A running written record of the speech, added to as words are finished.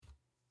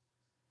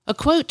A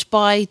quote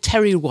by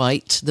Terry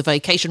White, the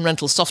vacation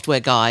rental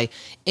software guy,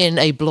 in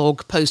a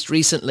blog post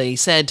recently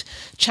said,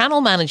 "Channel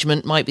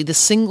management might be the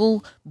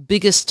single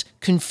biggest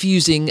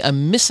confusing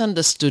and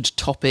misunderstood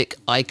topic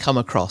I come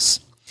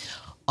across."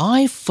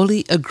 I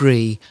fully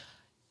agree.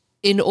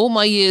 In all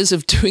my years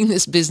of doing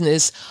this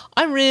business,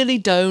 I really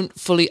don't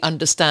fully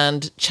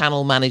understand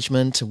channel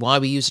management and why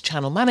we use a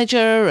channel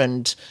manager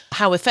and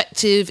how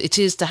effective it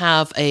is to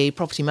have a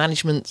property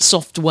management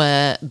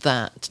software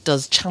that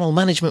does channel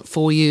management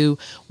for you.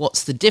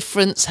 What's the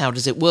difference? How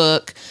does it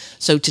work?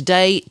 So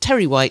today,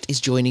 Terry White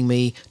is joining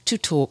me to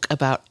talk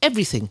about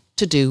everything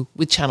to do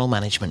with channel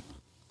management.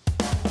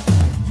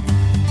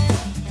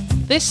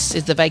 This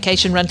is the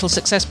Vacation Rental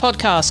Success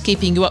Podcast,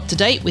 keeping you up to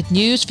date with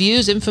news,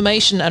 views,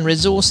 information and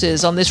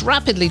resources on this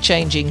rapidly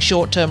changing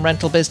short-term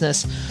rental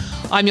business.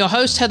 I'm your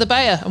host, Heather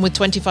Bayer, and with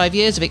 25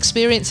 years of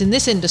experience in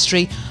this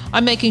industry,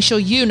 I'm making sure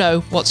you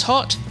know what's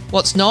hot,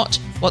 what's not,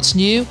 what's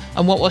new,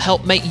 and what will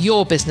help make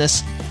your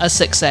business a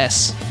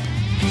success.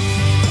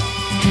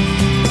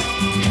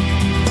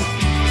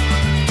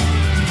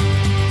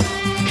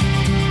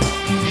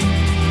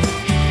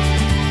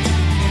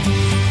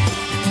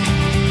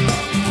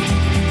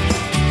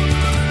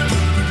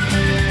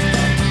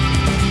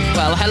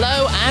 Well,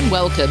 hello and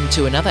welcome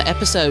to another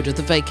episode of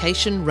the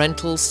Vacation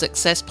Rental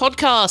Success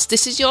Podcast.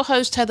 This is your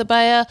host, Heather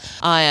Bayer.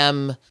 I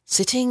am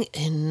sitting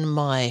in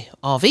my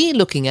RV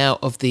looking out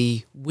of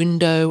the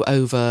window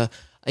over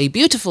a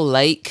beautiful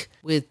lake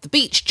with the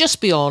beach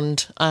just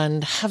beyond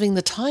and having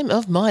the time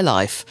of my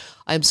life.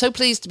 I'm so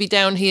pleased to be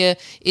down here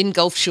in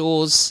Gulf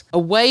Shores,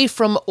 away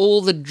from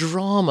all the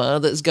drama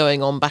that's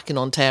going on back in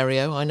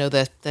Ontario. I know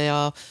that they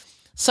are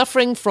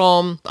suffering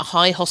from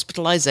high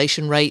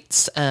hospitalisation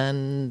rates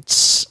and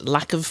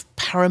lack of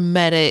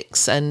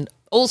paramedics and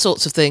all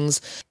sorts of things.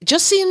 It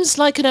just seems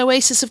like an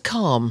oasis of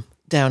calm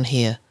down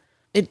here.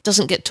 It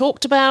doesn't get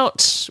talked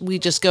about. We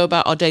just go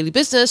about our daily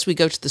business. We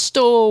go to the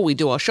store, we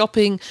do our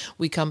shopping,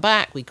 we come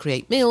back, we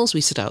create meals,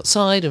 we sit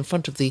outside in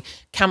front of the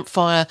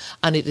campfire,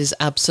 and it is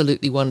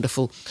absolutely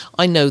wonderful.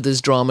 I know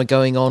there's drama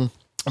going on,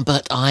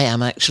 but I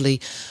am actually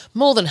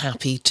more than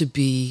happy to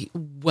be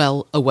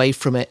well away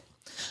from it.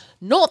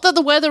 Not that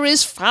the weather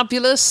is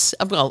fabulous.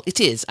 Well, it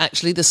is.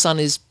 Actually, the sun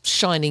is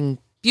shining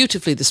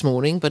beautifully this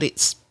morning, but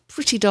it's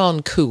pretty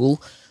darn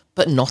cool,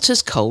 but not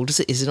as cold as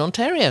it is in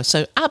Ontario.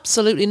 So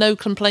absolutely no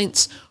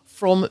complaints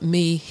from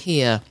me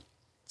here.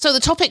 So the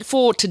topic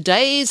for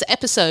today's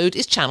episode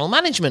is channel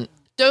management.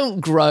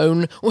 Don't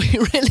groan. We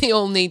really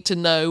all need to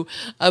know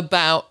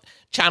about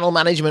channel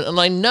management. And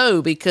I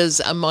know because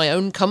my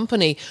own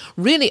company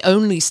really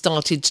only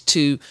started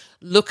to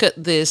look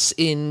at this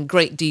in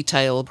great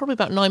detail probably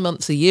about 9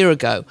 months, a year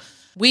ago.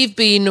 We've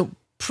been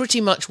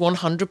pretty much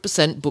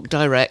 100% book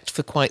direct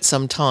for quite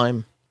some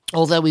time,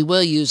 although we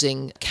were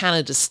using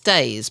Canada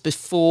Stays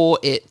before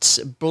it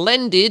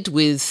blended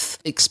with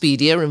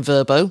Expedia and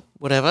Vrbo,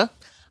 whatever.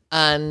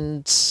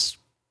 And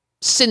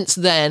since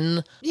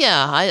then,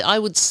 I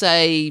would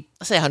say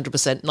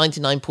 100%,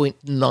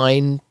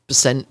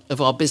 99.9%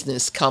 of our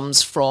business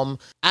comes from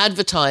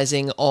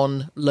advertising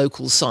on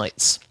local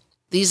sites.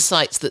 These are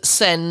sites that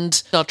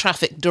send our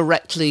traffic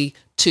directly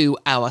to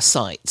our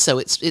site. So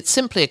it's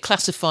simply a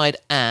classified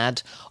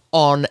ad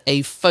on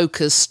a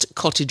focused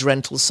cottage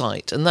rental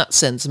site, and that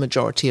sends the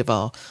majority of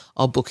our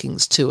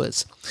bookings to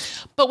us.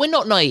 But we're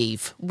not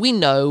naive. We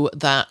know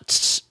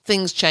that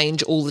things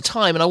change all the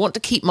time, and I want to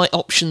keep my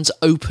options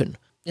open.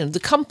 You know, the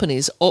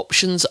company's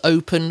options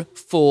open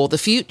for the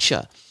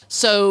future.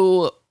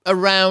 So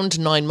around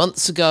 9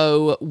 months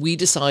ago, we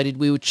decided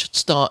we would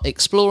start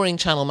exploring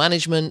channel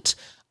management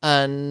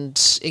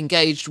and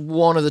engaged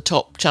one of the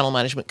top channel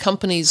management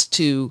companies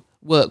to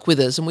work with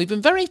us. And we've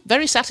been very,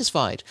 very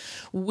satisfied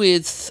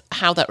with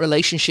how that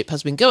relationship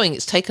has been going.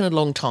 It's taken a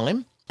long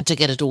time to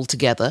get it all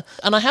together.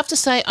 And I have to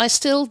say, I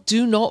still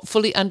do not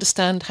fully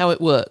understand how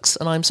it works.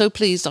 And I'm so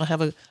pleased I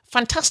have a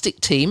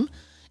fantastic team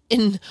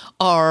in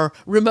our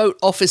remote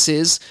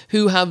offices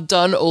who have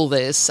done all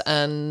this,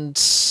 and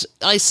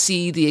I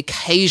see the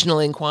occasional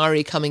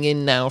inquiry coming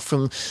in now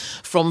from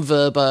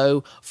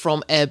Vrbo,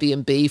 from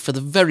Airbnb for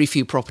the very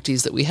few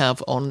properties that we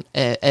have on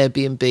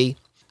Airbnb,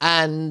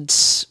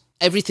 and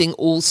everything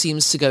all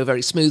seems to go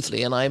very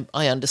smoothly, and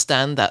I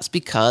understand that's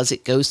because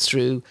it goes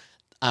through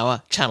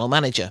our channel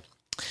manager.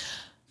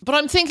 But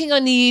I'm thinking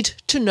I need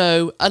to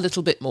know a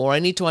little bit more. I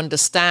need to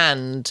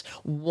understand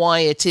why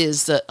it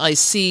is that I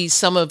see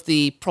some of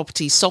the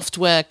property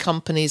software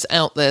companies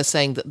out there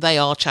saying that they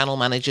are channel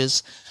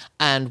managers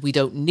and you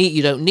don't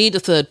need a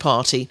third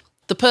party.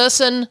 The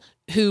person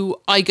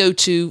who I go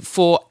to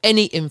for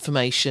any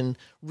information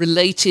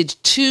related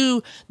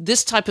to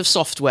this type of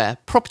software,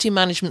 property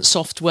management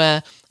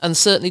software, and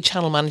certainly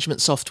channel management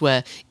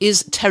software,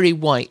 is Terry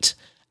White,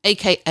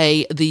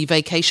 aka the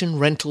Vacation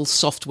Rental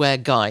Software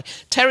Guy.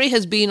 Terry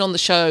has been on the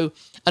show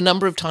a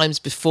number of times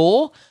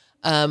before,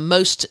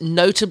 most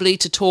notably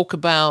to talk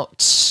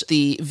about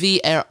the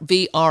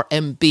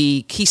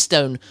VRMB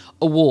Keystone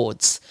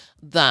Awards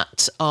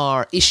that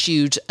are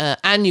issued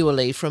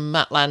annually from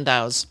Matt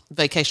Landau's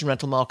Vacation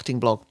Rental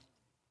Marketing blog.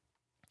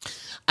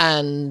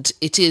 and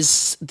it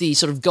is the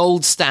sort of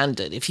gold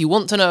standard. If you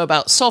want to know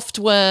about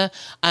software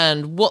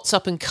and what's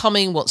up and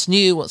coming, what's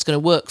new, what's going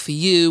to work for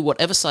you,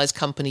 whatever size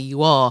company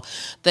you are,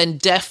 then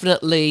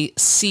definitely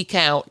seek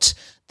out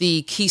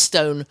the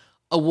Keystone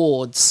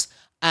Awards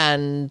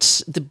and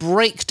the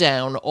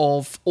breakdown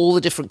of all the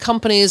different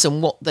companies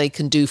and what they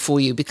can do for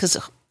you, because,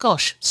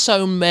 gosh,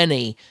 so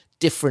many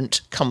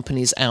different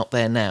companies out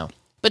there now.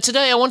 But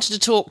today I wanted to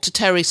talk to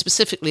Terry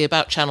specifically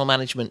about channel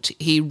management.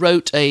 He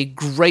wrote a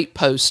great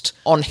post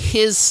on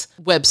his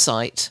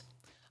website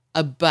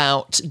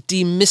about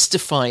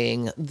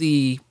demystifying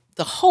the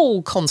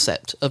whole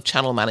concept of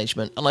channel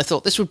management. And I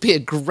thought this would be a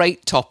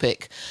great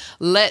topic.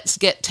 Let's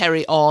get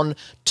Terry on,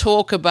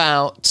 talk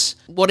about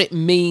what it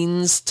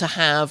means to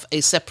have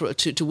a separate,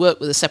 to work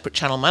with a separate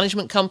channel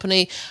management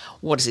company.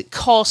 What does it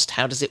cost?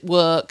 How does it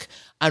work?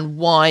 And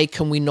why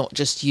can we not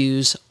just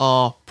use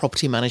our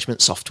property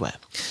management software?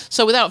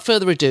 So without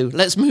further ado,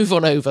 let's move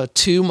on over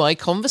to my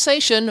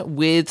conversation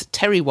with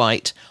Terry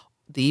White,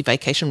 the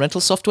vacation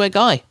rental software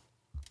guy.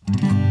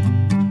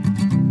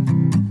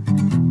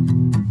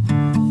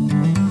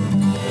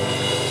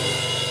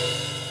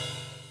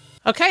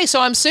 Okay,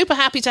 so I'm super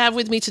happy to have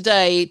with me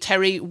today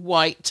Terry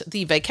White,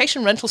 the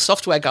vacation rental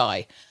software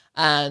guy.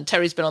 And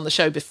Terry's been on the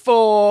show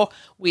before.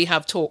 We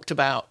have talked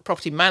about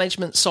property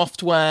management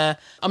software.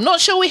 I'm not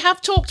sure we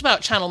have talked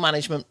about channel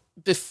management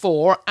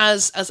before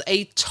as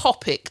a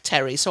topic,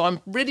 Terry. So I'm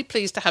really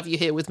pleased to have you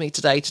here with me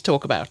today to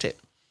talk about it.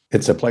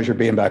 It's a pleasure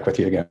being back with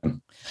you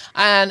again.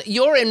 And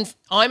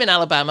I'm in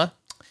Alabama.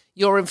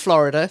 You're in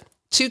Florida.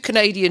 Two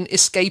Canadian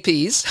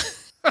escapees.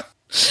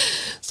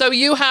 So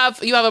you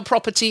have a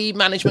property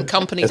management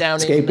company down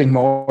escaping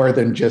more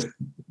than just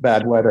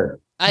bad weather.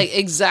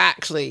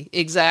 Exactly.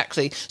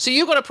 So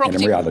you've got a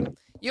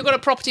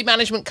property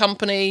management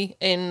company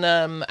in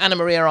Anna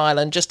Maria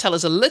Island. Just tell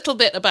us a little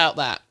bit about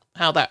that,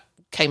 how that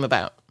came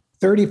about.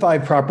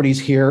 35 properties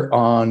here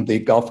on the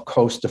Gulf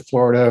Coast of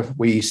Florida.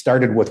 We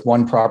started with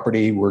one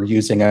property. We're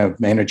using a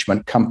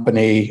management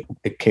company.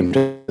 It came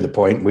to the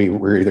point we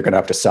were either going to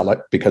have to sell it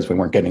because we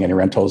weren't getting any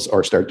rentals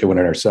or start doing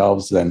it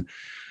ourselves. Then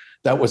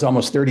that was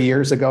almost 30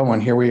 years ago.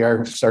 And here we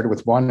are, started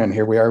with one, and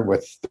here we are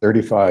with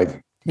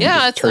 35.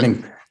 Yeah,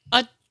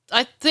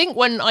 I think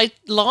when I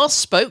last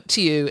spoke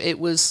to you, it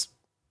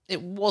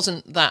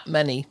wasn't that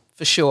many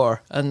for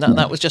sure, and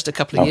that was just a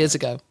couple of years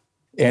ago.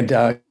 And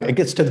it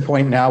gets to the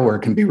point now where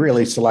it can be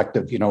really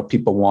selective. You know,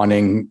 people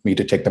wanting me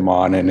to take them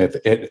on, and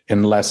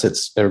unless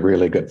it's a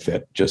really good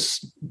fit,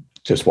 just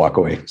walk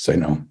away, say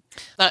no.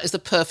 That is the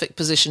perfect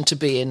position to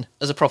be in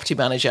as a property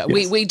manager.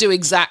 Yes. We do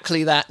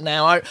exactly that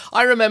now.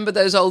 I remember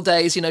those old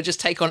days, just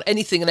take on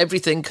anything and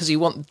everything because you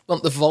want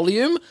the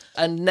volume.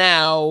 And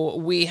now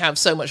we have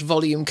so much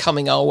volume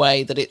coming our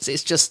way that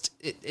it's just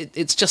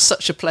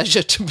such a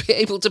pleasure to be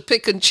able to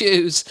pick and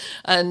choose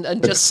and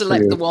just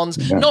select the ones,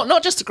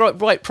 not just the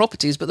right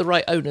properties, but the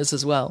right owners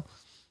as well.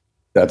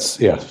 That's,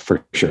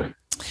 for sure.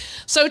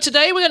 So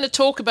today we're going to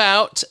talk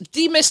about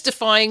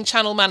demystifying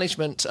channel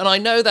management. And I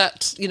know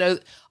that,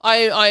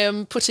 I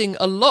am putting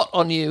a lot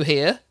on you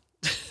here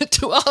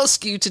to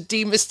ask you to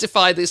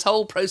demystify this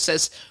whole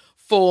process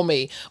for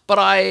me.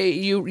 But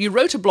you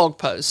wrote a blog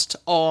post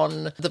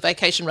on the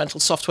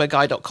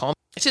vacationrentalsoftwareguy.com.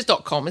 It is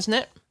 .com, isn't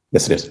it?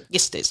 Yes, it is.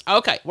 Yes, it is.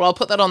 Okay, well, I'll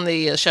put that on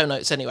the show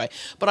notes anyway.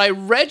 But I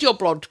read your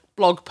blog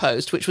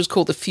post, which was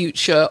called The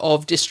Future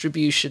of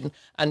Distribution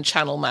and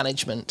Channel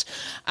Management.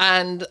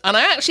 And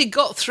I actually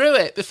got through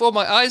it before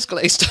my eyes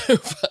glazed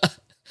over.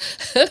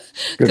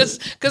 Because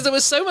there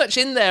was so much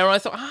in there. And I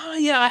thought,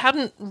 I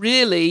hadn't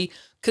really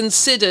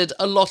considered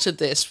a lot of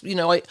this.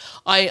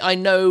 I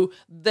know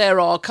there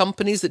are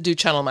companies that do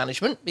channel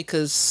management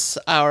because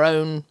our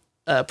own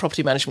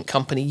property management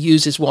company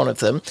uses one of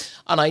them.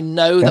 And I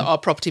know that our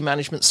property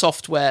management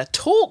software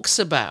talks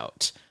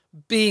about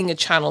being a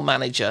channel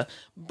manager,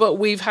 but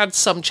we've had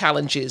some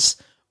challenges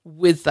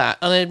with that.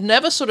 And I've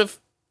never sort of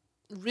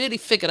really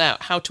figured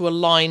out how to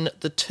align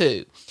the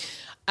two.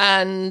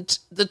 And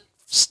the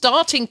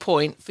starting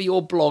point for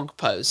your blog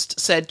post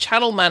said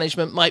channel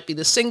management might be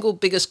the single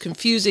biggest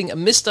confusing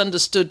and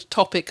misunderstood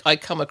topic I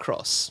come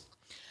across.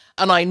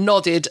 And I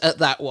nodded at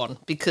that one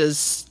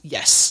because,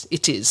 yes,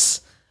 it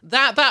is.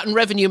 That and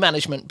revenue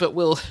management, but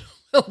we'll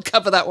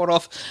cover that one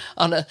off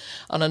on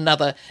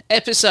another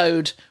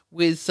episode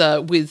with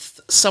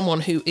someone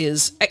who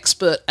is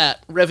expert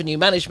at revenue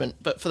management.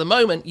 But for the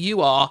moment,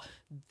 you are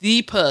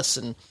the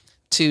person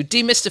to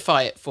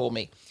demystify it for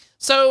me.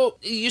 So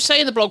you say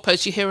in the blog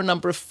post you hear a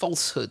number of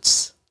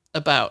falsehoods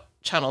about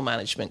channel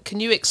management. Can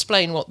you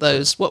explain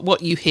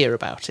what you hear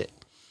about it?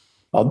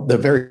 Well, the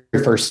very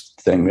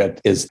first thing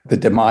that is the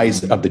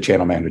demise of the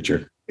channel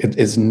manager. It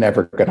is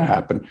never going to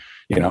happen,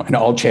 and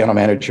all channel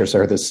managers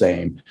are the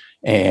same.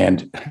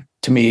 And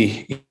to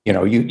me,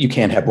 you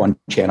can't have one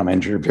channel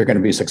manager. If you're going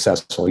to be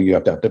successful, you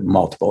have to have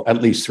multiple, at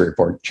least 3 or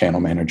 4 channel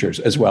managers,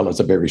 as well as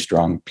a very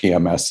strong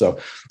PMS. So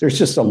there's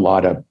just a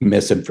lot of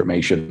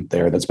misinformation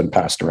there that's been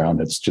passed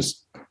around.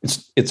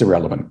 It's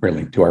irrelevant,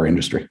 really, to our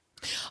industry.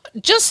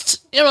 I'm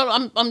just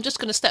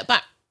going to step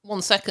back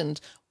 1 second.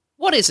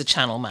 What is a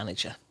channel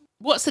manager?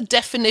 What's the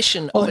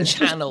definition of a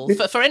channel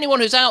for anyone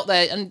who's out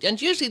there?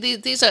 And usually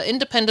these are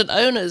independent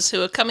owners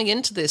who are coming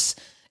into this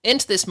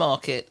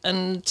market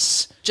and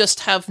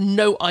just have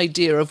no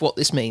idea of what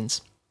this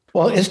means.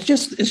 Well, it's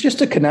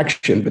just a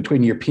connection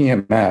between your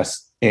PMS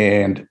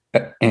and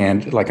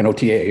like an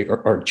OTA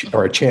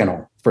or a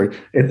channel.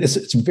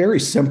 It's very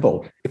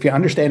simple if you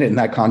understand it in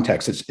that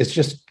context. It's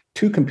just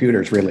two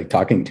computers really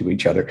talking to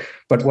each other.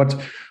 But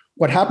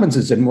what happens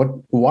is,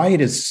 and why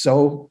it is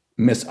so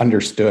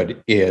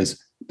misunderstood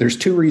is there's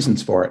two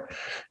reasons for it.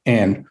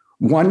 And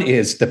one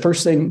is, the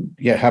first thing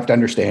you have to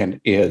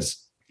understand is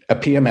a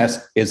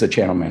PMS is a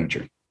channel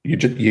manager.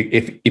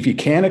 If you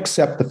can't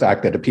accept the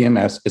fact that a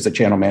PMS is a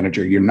channel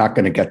manager, you're not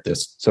going to get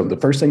this. So the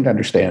first thing to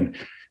understand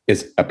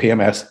is a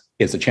PMS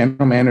is a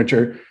channel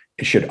manager.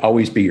 It should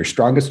always be your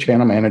strongest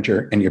channel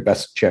manager and your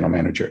best channel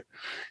manager.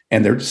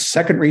 And the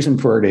second reason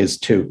for it is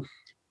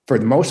for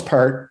the most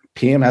part,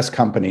 PMS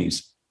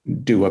companies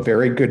do a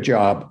very good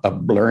job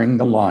of blurring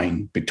the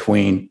line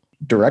between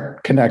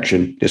direct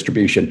connection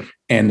distribution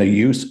and the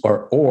use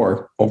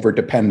or over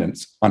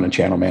dependence on a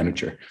channel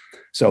manager.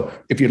 So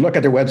if you look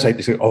at their website,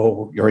 you say,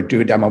 oh, you're do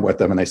a demo with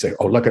them, and they say,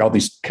 oh, look at all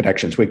these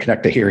connections. We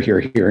connect to here,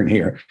 here, here, and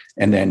here.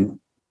 And then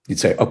you'd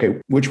say,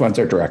 okay, which ones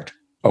are direct?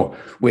 Oh,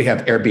 we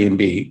have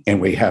Airbnb and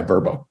we have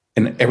Vrbo,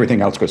 and everything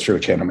else goes through a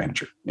channel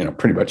manager.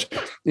 Pretty much,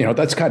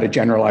 that's kind of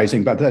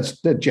generalizing, but that's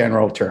the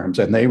general terms.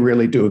 And they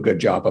really do a good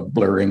job of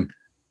blurring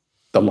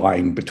the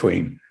line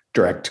between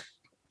direct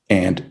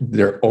and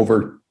their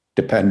over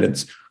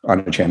dependence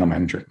on a channel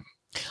manager.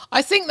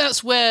 I think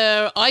that's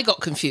where I got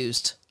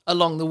confused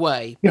along the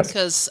way, yes.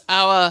 Because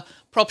our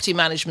property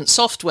management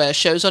software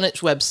shows on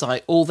its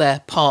website all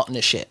their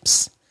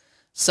partnerships.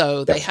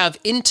 So they have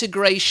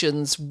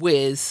integrations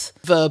with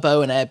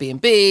Vrbo and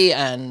Airbnb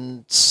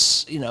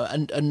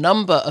and a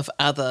number of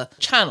other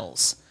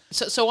channels.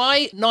 So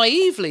I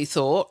naively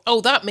thought, oh,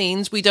 that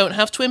means we don't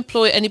have to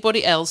employ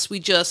anybody else. We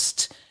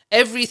just,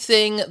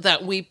 everything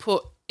that we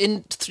put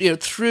in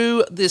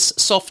through this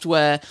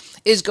software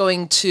is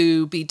going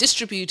to be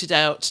distributed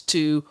out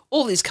to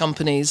all these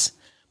companies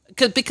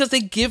because they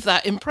give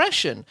that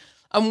impression.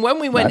 And when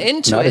we went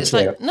into it, it's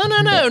like, no,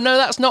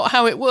 that's not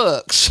how it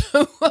works.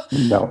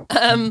 No.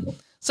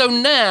 So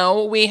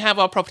now we have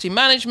our property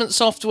management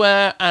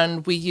software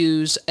and we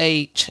use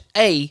a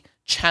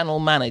channel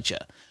manager.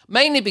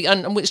 Mainly,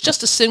 and it's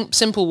just a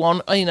simple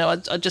one. I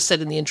just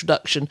said in the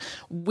introduction,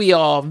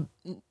 we've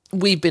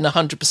been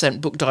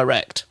 100% book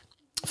direct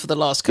for the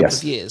last couple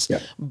of years,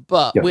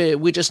 but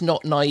we're just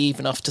not naive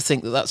enough to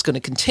think that that's going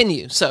to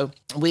continue. So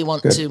we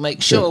want to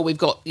make sure we've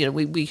got,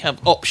 we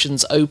have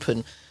options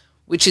open,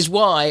 which is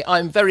why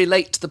I'm very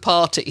late to the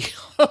party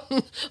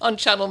on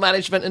channel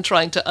management and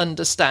trying to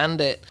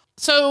understand it.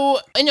 So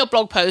in your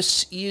blog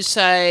post, you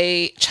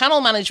say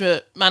channel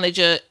manager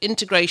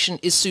integration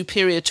is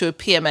superior to a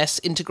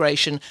PMS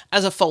integration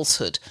as a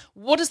falsehood.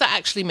 What does that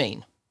actually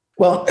mean?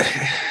 Well,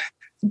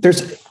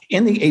 there's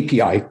in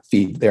the API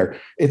feed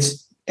there,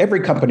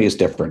 every company is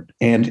different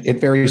and it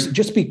varies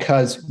just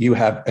because you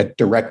have a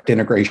direct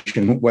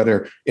integration,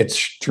 whether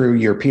it's through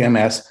your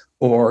PMS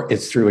or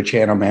it's through a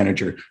channel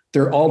manager.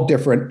 They're all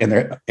different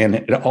and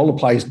it all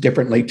applies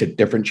differently to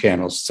different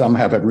channels. Some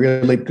have a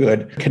really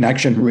good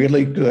connection,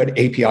 really good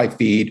API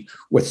feed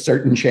with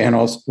certain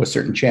channels, with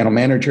certain channel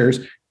managers,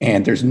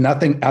 and there's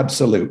nothing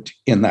absolute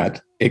in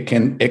that. It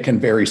can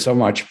vary so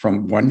much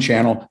from one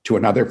channel to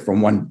another,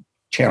 from one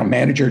channel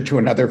manager to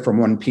another, from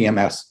one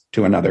PMS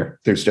to another.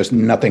 There's just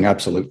nothing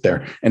absolute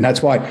there. And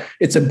that's why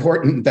it's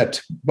important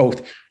that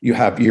both you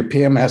have your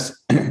PMS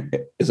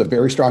is a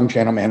very strong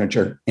channel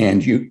manager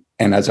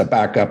and as a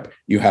backup,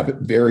 you have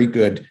very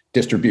good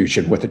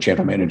distribution with a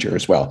channel manager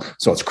as well.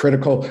 So it's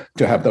critical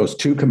to have those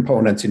two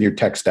components in your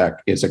tech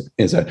stack is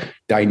a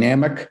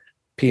dynamic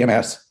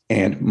PMS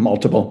and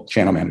multiple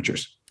channel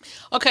managers.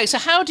 Okay, so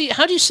how do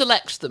you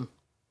select them?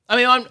 I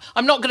mean,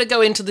 I'm not going to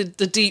go into the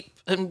deep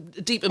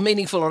and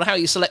meaningful on how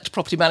you select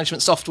property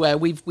management software.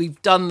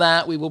 We've done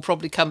that. We will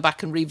probably come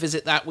back and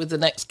revisit that with the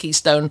next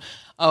Keystone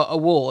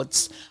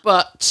Awards.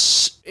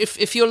 But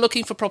if you're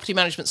looking for property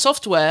management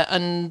software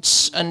and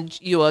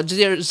you are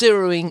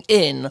zeroing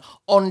in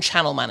on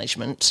channel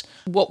management,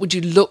 what would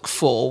you look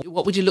for?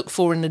 What would you look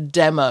for in a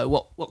demo?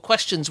 What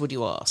questions would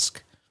you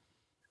ask?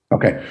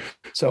 Okay,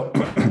 so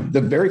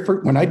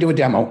when I do a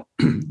demo,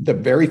 the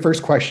very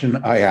first question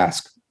I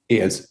ask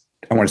is,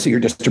 I want to see your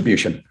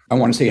distribution. I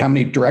want to see how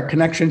many direct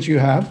connections you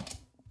have.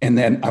 And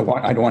then I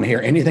don't want to hear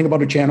anything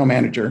about a channel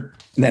manager.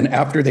 And then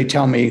after they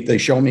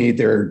show me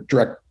their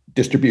direct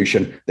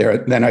distribution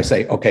then I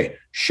say, okay,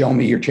 show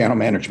me your channel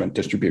management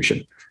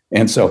distribution.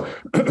 And so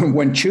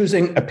when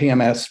choosing a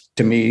PMS,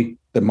 to me,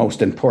 the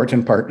most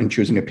important part in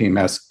choosing a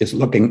PMS is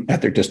looking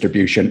at their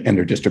distribution and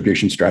their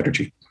distribution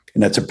strategy.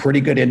 And that's a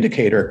pretty good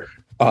indicator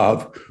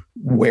of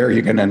where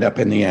you're going to end up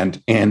in the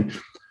end. And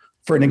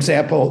for an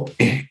example,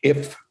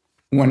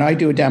 when I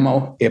do a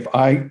demo,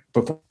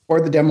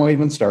 before the demo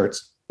even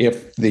starts,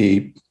 if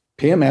the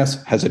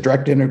PMS has a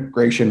direct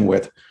integration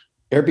with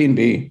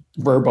Airbnb,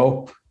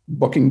 Vrbo,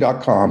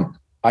 Booking.com,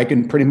 I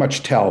can pretty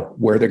much tell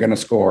where they're going to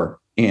score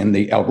in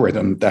the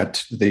algorithm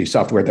that the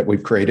software that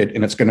we've created,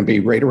 and it's going to be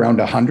right around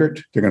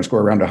 100. They're going to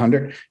score around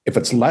 100. If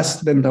it's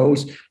less than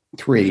those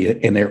three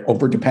and they're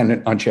over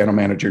dependent on channel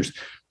managers,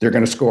 they're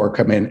going to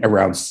come in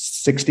around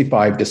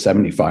 65 to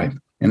 75.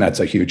 And that's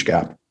a huge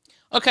gap.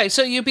 Okay,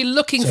 so you'll be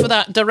looking for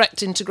that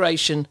direct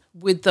integration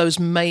with those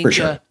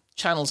major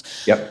channels.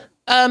 Yep.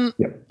 I'm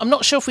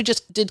not sure if we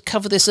just did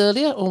cover this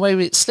earlier or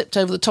maybe it slipped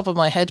over the top of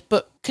my head,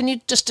 but can you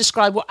just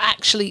describe what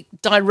actually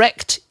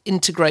direct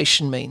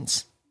integration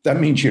means? That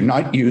means you're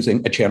not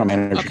using a channel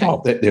manager at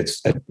all.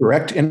 It's a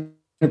direct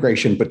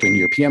integration between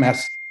your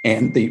PMS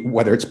and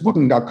whether it's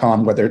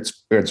booking.com, whether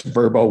it's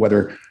Verbo,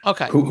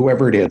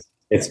 whoever it is.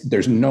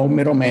 There's no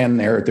middleman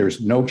there.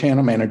 There's no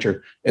channel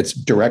manager. It's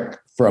direct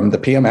from the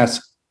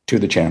PMS to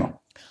the channel.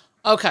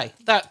 Okay,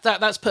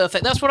 that's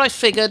perfect. That's what I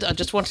figured. I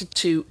just wanted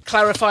to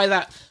clarify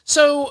that.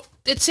 So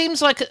it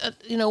seems like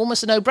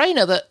almost a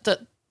no-brainer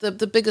that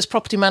the biggest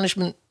property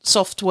management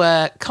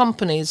software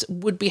companies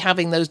would be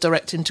having those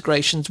direct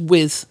integrations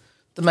with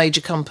the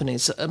major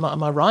companies. Am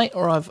I right,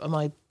 or am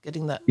I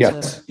getting that?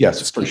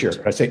 Yes, for sure.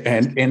 I say,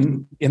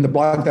 and in the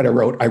blog that I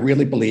wrote, I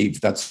really believe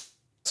that's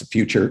the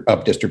future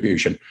of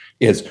distribution,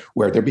 is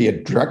where there be a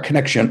direct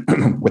connection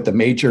with the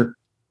major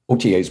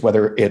OTAs,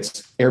 whether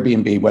it's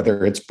Airbnb,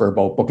 whether it's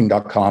Verbo,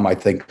 Booking.com. I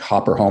think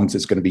Hopper Homes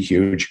is going to be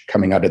huge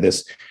coming out of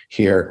this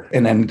here.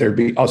 And then there'd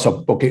be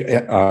also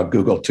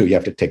Google too. You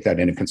have to take that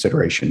into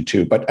consideration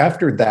too. But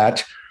after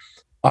that,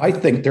 I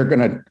think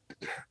there'll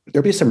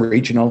be some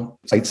regional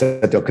sites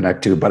that they'll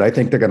connect to, but I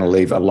think they're going to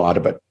leave a lot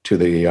of it to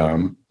the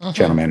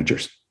channel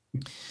managers.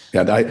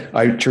 Yeah,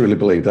 I truly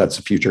believe that's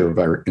the future of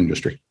our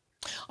industry.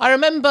 I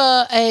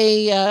remember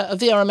a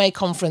VRMA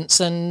conference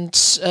and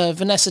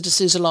Vanessa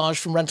D'Souza Lage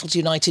from Rentals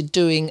United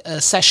doing a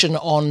session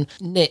on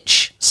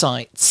niche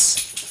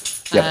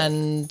sites,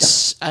 and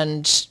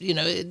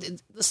the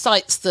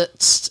sites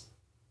that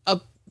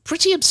are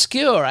pretty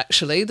obscure.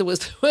 Actually, there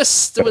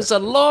was a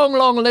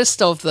long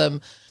list of them,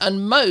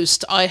 and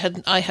most I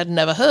had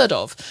never heard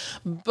of.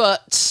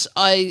 But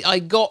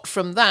I got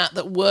from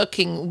that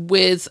working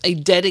with a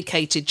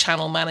dedicated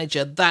channel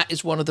manager, that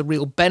is one of the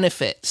real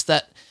benefits,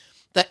 that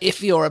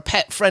if you're a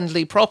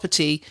pet-friendly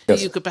property,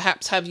 you could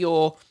perhaps have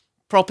your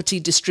property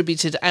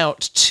distributed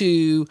out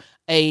to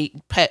a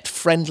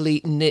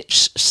pet-friendly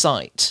niche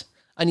site.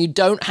 And you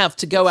don't have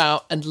to go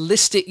out and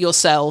list it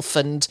yourself.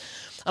 And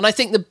I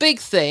think the big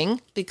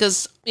thing,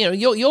 because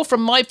you're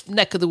from my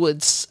neck of the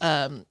woods,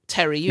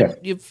 Terry,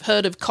 you've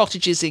heard of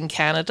Cottages in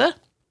Canada,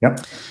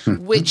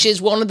 which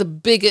is one of the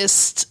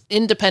biggest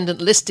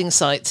independent listing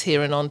sites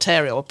here in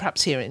Ontario, or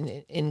perhaps here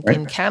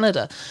in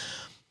Canada.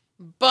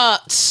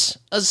 But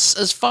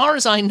as far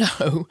as I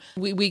know,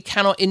 we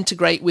cannot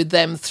integrate with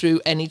them through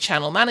any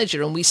channel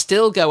manager, and we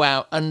still go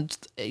out and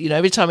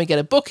every time we get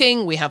a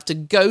booking, we have to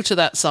go to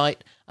that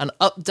site and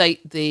update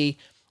the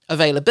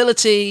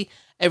availability.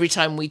 Every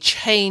time we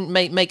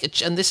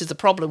and this is the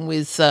problem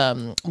with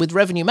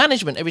revenue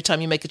management. Every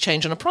time you make a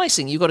change on a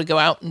pricing, you've got to go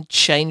out and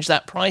change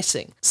that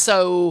pricing.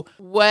 So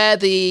where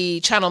the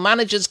channel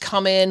managers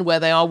come in, where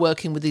they are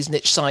working with these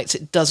niche sites,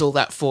 it does all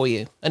that for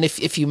you. And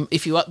if you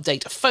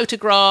update a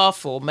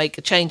photograph or make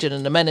a change in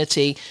an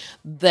amenity,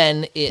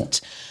 then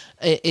it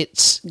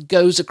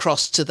goes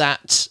across to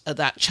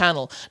that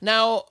channel.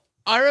 Now,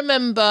 I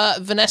remember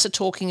Vanessa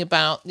talking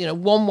about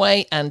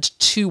one-way and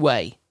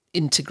two-way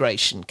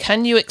integration.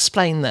 Can you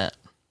explain that?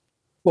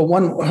 Well,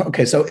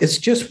 so it's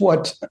just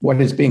what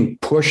is being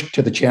pushed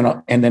to the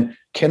channel, and then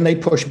can they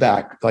push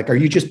back? Like, are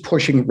you just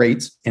pushing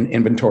rates and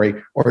inventory,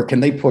 or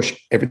can they push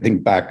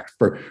everything back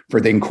for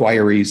the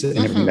inquiries and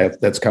everything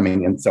that's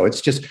coming in? So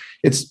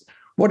it's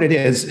what it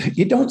is.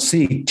 You don't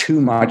see too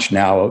much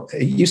now.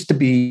 It used to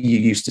be, you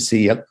used to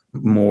see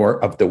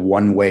more of the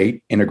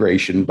one-way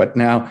integration, but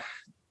now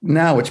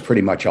it's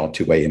pretty much all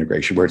two-way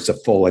integration, where it's a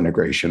full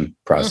integration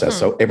process.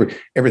 So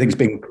everything's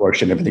being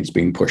pushed and everything's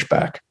being pushed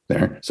back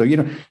there. So you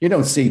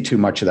don't see too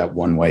much of that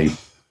one way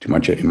too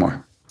much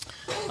anymore.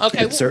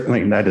 Okay, that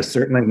is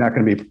certainly not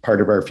going to be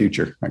part of our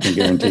future. I can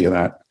guarantee you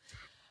that.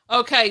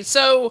 Okay,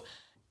 so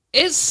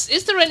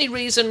is there any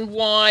reason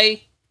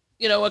why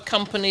a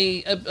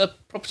company, a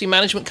property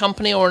management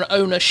company, or an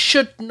owner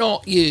should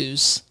not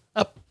use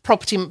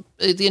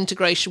the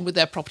integration with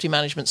their property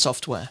management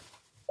software?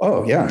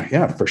 Oh,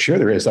 yeah, for sure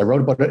there is. I wrote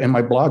about it in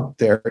my blog.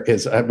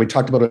 We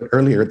talked about it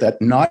earlier,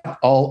 that not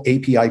all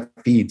API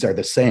feeds are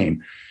the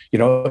same.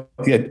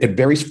 It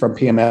varies from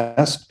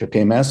PMS to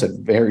PMS. It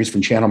varies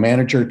from channel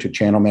manager to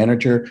channel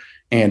manager.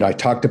 And I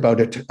talked about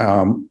it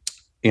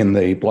in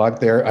the blog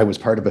there. I was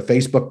part of a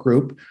Facebook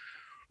group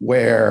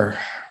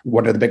where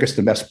one of the biggest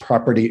and best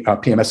property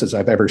PMSs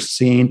I've ever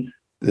seen,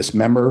 this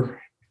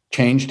member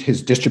changed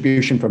his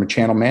distribution from a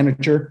channel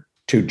manager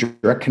to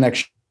direct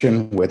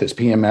connection with his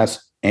PMS,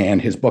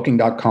 and his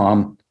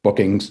booking.com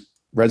bookings,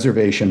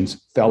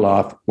 reservations fell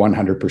off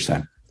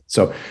 100%.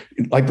 So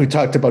like we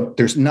talked about,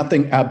 there's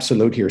nothing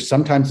absolute here.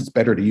 Sometimes it's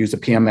better to use a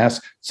PMS.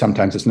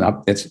 Sometimes it's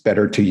not. It's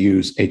better to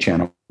use a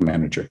channel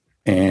manager.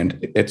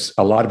 And it's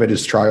a lot of it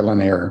is trial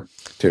and error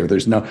too.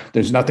 There's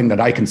nothing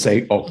that I can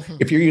say,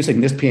 if you're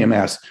using this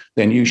PMS,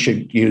 then you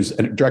should use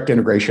a direct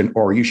integration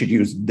or you should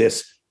use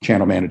this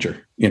channel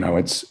manager.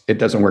 It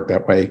doesn't work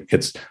that way.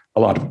 It's a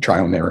lot of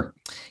trial and error.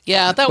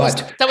 Yeah, that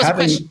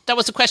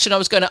was a question I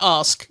was going to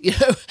ask.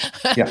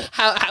 Yeah.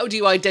 How do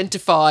you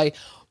identify,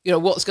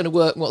 what's going to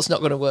work and what's not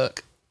going to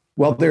work?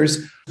 Well,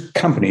 there's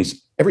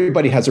companies,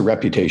 everybody has a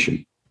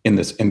reputation in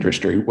this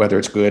industry, whether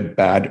it's good,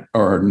 bad,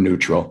 or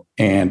neutral.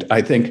 And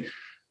I think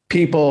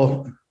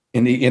people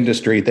in the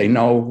industry, they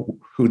know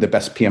who the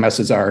best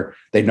PMSs are.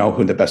 They know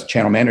who the best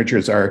channel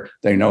managers are.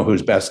 They know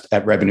who's best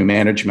at revenue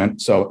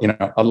management. So,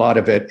 a lot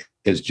of it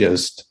is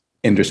just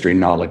industry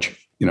knowledge,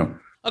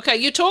 Okay,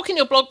 you talk in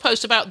your blog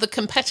post about the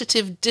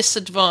competitive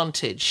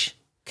disadvantage.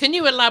 Can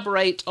you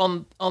elaborate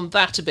on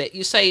that a bit?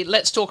 You say,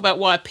 let's talk about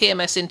why a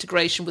PMS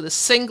integration with a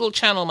single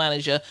channel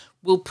manager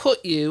will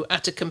put you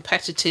at a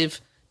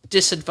competitive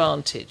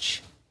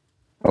disadvantage.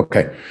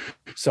 Okay.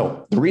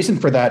 So the reason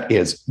for that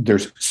is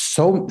there's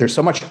so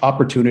much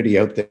opportunity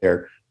out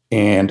there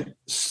and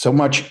so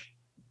much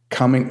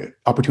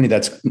opportunity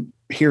that's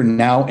here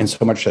now and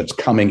so much that's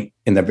coming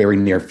in the very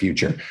near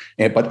future.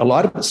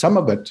 But some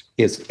of it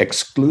is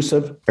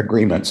exclusive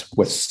agreements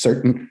with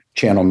certain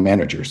channel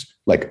managers,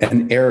 like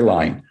an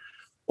airline,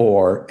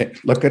 or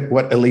look at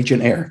what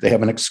Allegiant Air, they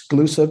have an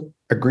exclusive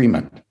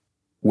agreement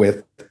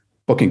with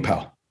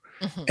BookingPal.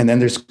 Mm-hmm. And then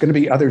there's going to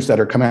be others that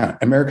are coming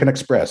out. American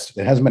Express,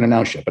 it hasn't been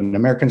announced yet, but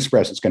American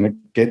Express is going to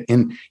get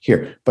in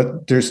here.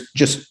 But there's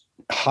just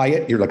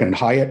Hyatt, you're looking at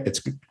Hyatt,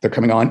 they're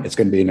coming on. It's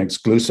going to be an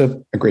exclusive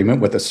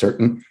agreement with a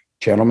certain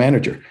channel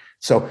manager.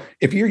 So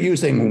if you're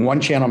using one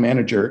channel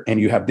manager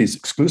and you have these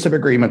exclusive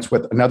agreements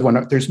with another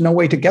one, there's no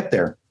way to get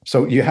there.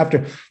 So you have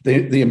to,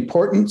 the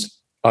importance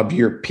of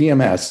your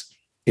PMS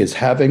is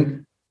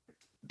having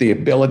the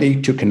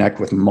ability to connect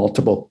with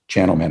multiple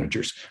channel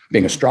managers,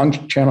 being a strong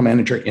channel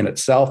manager in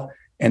itself,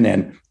 and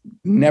then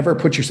never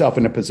put yourself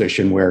in a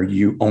position where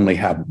you only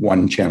have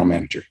one channel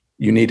manager.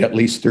 You need at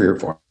least 3 or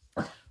 4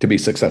 to be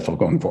successful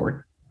going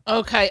forward.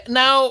 Okay.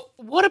 Now,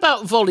 what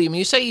about volume?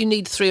 You say you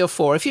need 3 or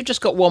 4. If you've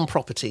just got one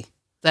property,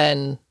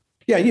 then...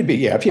 Yeah,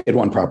 if you had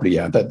one property,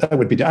 that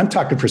would be, I'm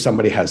talking for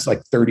somebody who has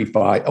like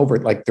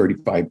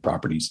 35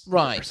 properties.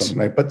 Right. Or something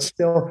like, but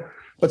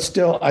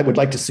still, I would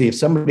like to see if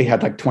somebody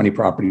had like 20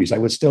 properties, I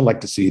would still like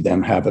to see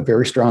them have a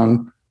very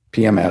strong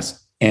PMS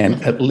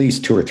and at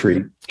least 2 or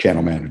 3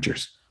 channel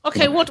managers.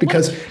 Okay.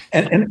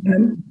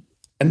 And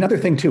another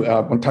thing too,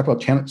 when we talk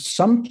about channels,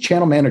 some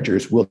channel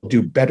managers will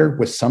do better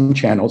with some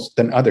channels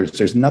than others.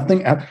 There's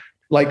nothing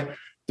like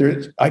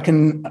there. I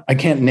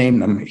can't name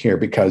them here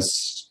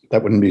because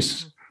that wouldn't be,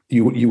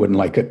 you wouldn't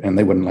like it and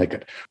they wouldn't like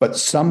it. But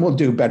some will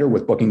do better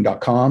with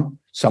Booking.com.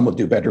 Some will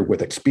do better with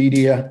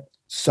Expedia.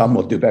 Some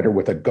will do better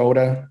with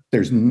Agoda.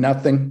 There's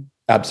nothing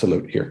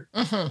absolute here.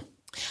 Mm-hmm.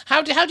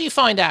 How do you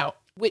find out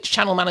which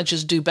channel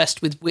managers do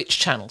best with which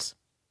channels?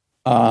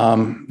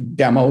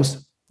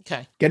 Demos.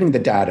 Okay. Getting the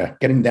data,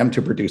 getting them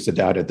to produce the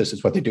data. This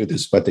is what they do.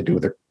 This is what they do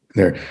with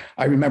their.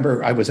 I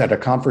remember I was at a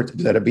conference,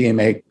 at a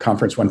BMA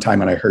conference one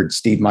time, and I heard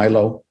Steve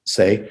Milo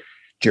say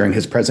during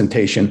his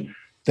presentation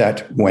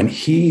that when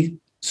he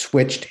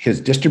switched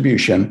his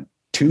distribution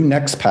to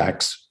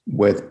NextPacks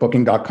with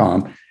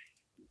Booking.com,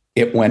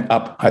 it went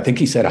up, I think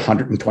he said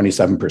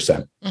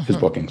 127%, his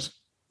bookings.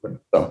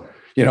 So,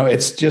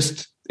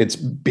 it's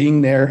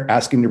being there,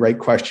 asking the right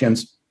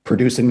questions,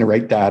 producing the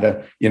right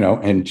data,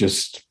 and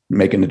just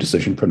making a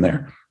decision from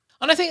there.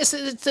 And I think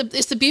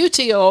it's the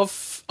beauty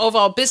of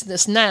our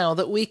business now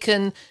that we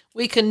can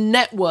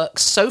network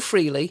so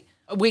freely.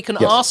 We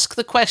can ask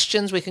the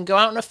questions. We can go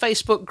out in a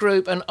Facebook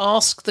group and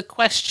ask the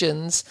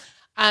questions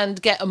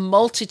and get a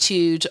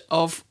multitude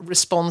of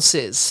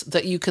responses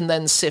that you can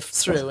then sift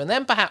through, and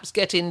then perhaps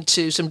get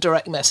into some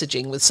direct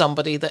messaging with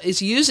somebody that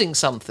is using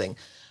something,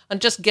 and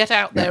just get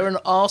out there and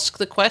ask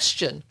the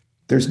question.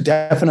 There's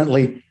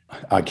definitely,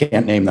 I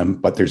can't name them,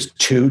 but there's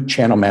 2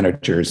 channel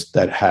managers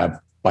that have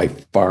by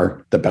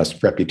far the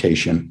best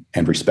reputation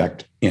and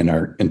respect in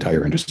our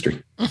entire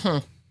industry.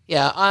 Mm-hmm.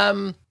 Yeah,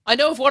 I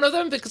know of one of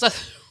them because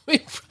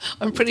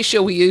I'm pretty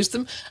sure we use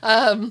them.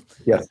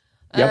 Yes.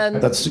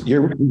 Yep,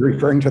 you're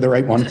referring to the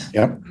right one.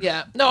 Yeah.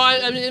 Yeah. No,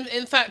 I mean,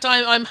 in fact,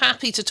 I'm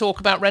happy to talk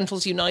about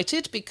Rentals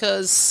United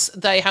because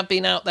they have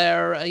been out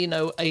there,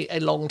 a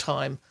long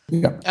time.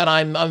 Yeah. And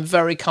I'm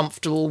very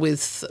comfortable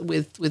with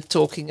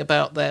talking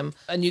about them.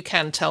 And you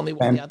can tell me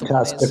what the other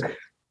one is.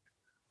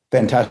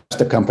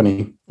 Fantastic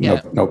company.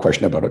 Yeah. No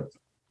question about it.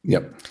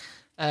 Yep.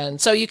 And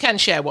so you can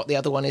share what the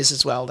other one is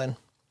as well, then.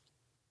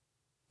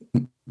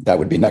 That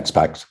would be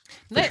NextPacks.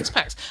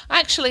 NextPacks.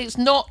 Actually,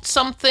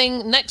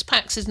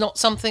 NextPacks is not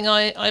something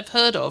I've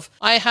heard of.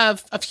 I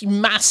have a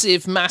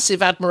massive,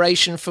 massive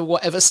admiration for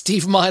whatever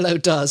Steve Milo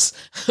does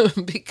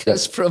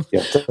because so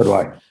do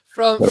I.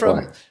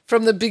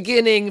 from the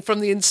beginning, from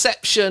the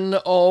inception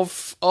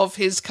of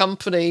his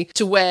company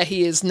to where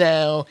he is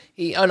now.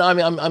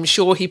 I'm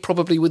sure he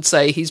probably would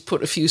say he's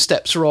put a few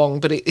steps wrong,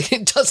 but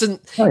it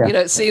doesn't. Oh, yeah.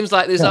 It seems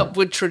like there's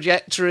upward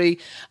trajectory,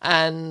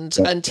 and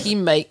he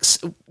makes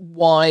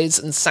wise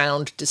and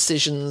sound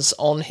decisions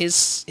on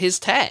his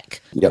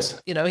tech.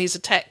 Yes.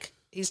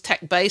 He's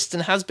tech based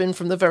and has been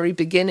from the very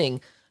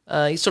beginning.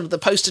 He's sort of the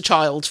poster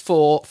child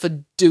for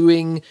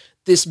doing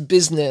this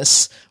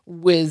business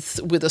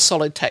with a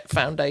solid tech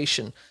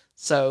foundation.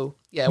 So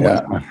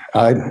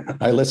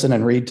I listen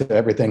and read to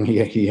everything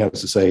he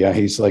has to say. Yeah,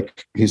 he's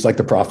like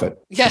the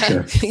prophet. Yeah,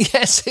 sure.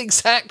 Yes,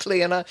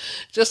 exactly. And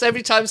just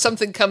every time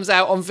something comes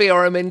out on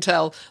VRM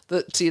Intel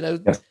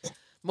that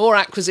more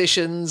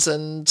acquisitions,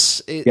 and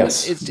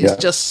it's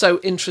just so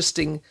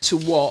interesting to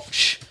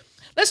watch.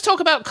 Let's talk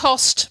about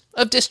cost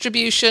of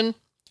distribution.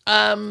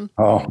 I'm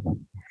not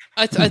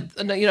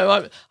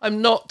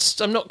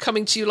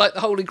coming to you like the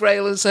Holy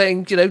Grail and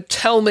saying,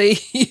 tell me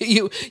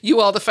you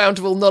are the fount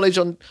of all knowledge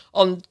on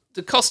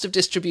the cost of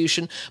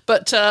distribution,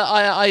 but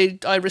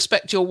I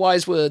respect your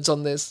wise words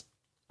on this.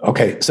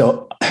 Okay,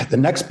 so the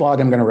next blog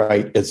I'm going to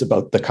write is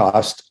about the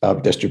cost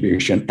of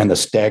distribution and the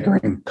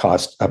staggering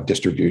cost of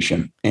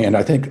distribution. And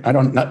I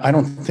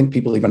don't think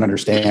people even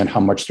understand how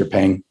much they're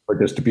paying for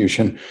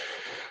distribution.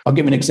 I'll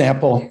give an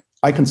example.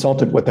 I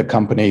consulted with a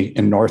company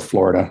in North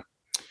Florida.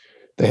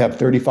 They have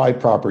 35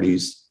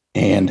 properties,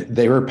 and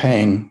they were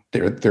paying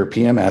their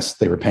PMS.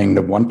 They were paying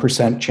the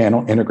 1%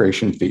 channel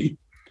integration fee.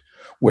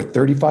 With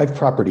 35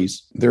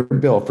 properties, their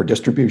bill for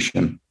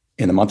distribution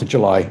in the month of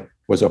July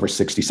was over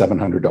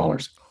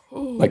 $6,700.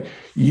 Like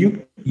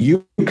you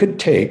could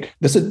take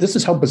this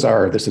is how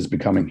bizarre this is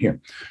becoming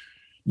here.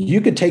 You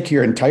could take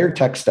your entire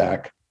tech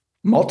stack,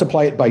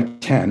 multiply it by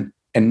 10,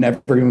 and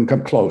never even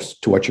come close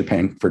to what you're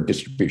paying for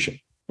distribution.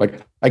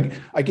 Like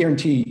I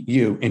guarantee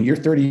you, in your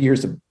 30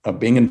 years of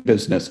being in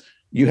business,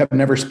 you have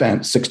never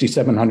spent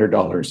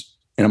 $6,700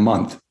 in a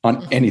month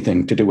on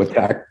anything to do with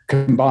tech,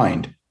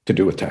 combined to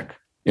do with tech.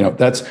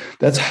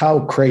 That's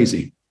how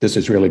crazy this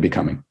is really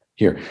becoming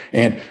here.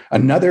 And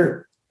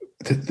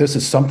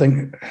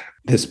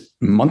this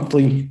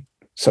monthly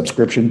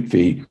subscription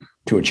fee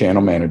to a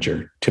channel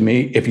manager, to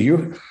me,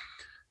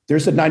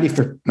 there's a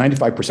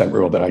 95%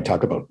 rule that I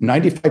talk about.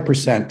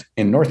 95%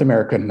 in North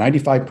America,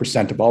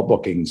 95% of all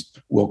bookings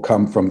will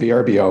come from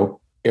VRBO,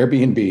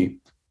 Airbnb,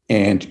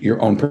 and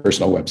your own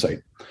personal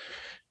website.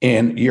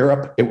 In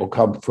Europe, it will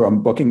come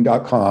from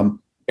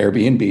booking.com,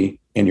 Airbnb,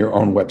 and your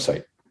own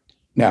website.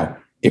 Now,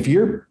 if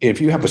you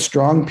have a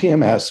strong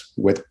PMS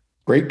with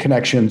great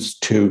connections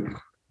to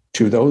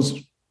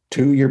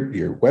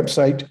your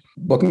website,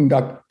 booking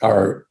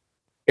or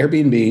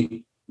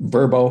Airbnb,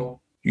 Vrbo,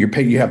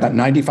 you have that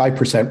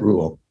 95%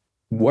 rule.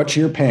 What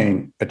you're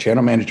paying a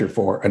channel manager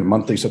for a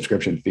monthly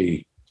subscription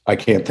fee, I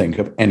can't think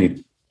of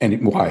any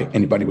why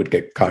anybody would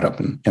get caught up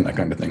in that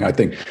kind of thing. I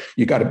think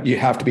you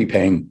have to be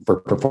paying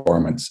for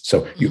performance.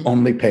 So you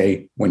only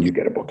pay when you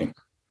get a booking.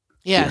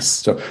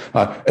 Yes. Yeah. So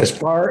as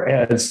far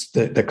as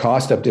the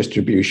cost of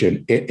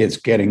distribution, it is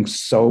getting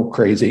so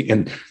crazy.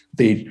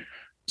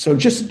 So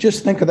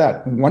just think of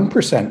that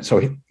 1%.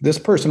 So this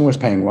person was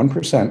paying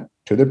 1%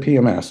 to their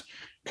PMS.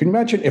 Can you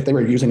imagine if they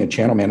were using a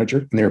channel manager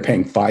and they were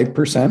paying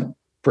 5%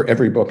 for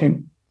every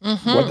booking?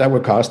 Mm-hmm. What that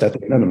would cost at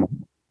the end of the month?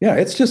 Yeah,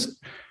 it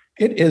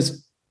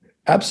is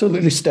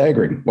absolutely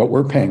staggering what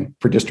we're paying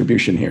for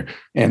distribution here.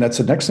 And that's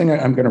the next thing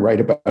I'm going to write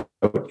about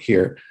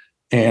here.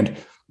 And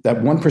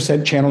that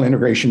 1% channel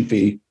integration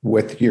fee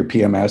with your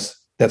PMS,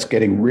 that's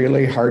getting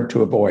really hard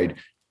to avoid.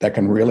 That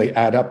can really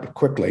add up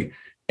quickly.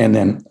 And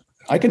then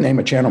I can name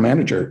a channel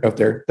manager out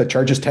there that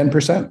charges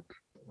 10%.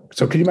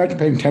 So can you imagine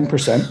paying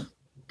 10%?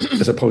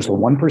 As opposed to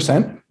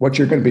 1%, what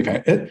you're going to be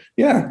paying.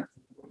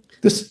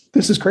 This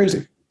is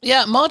crazy.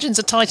 Yeah, margins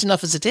are tight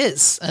enough as it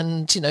is.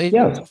 And, to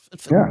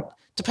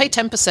pay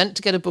 10%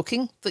 to get a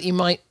booking that you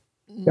might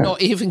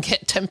not even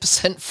get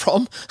 10%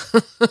 from.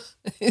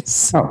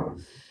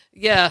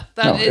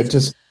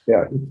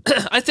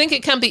 I think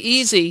it can be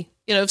easy,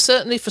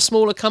 certainly for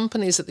smaller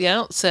companies at the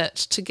outset,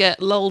 to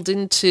get lulled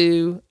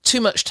into too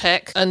much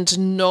tech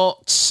and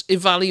not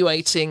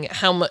evaluating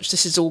how much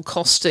this is all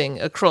costing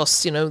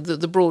across,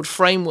 the broad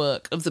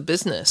framework of the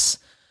business.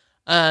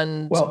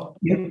 And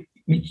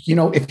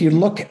if you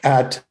look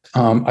at,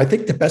 I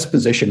think the best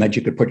position that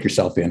you could put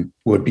yourself in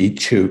would be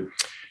to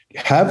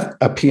have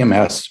a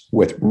PMS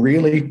with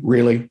really,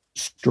 really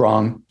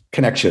strong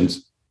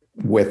connections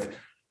with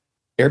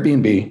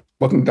Airbnb,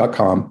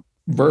 booking.com,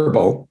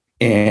 Vrbo,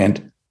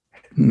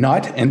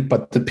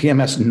 but the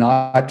PMS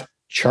not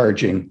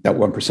charging that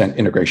 1%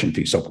 integration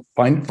fee. So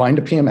find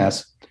a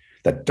PMS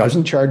that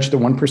doesn't charge the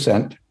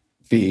 1%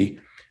 fee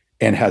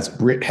and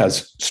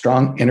has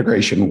strong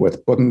integration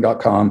with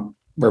booking.com,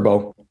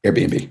 Vrbo,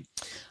 Airbnb.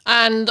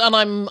 And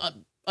I'm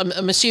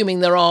assuming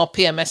there are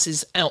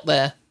PMSs out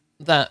there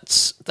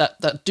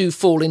that do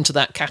fall into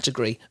that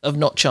category of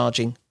not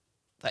charging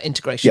that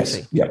integration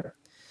fee. Yeah.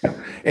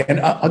 And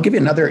I'll give you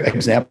another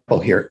example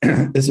here.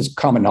 This is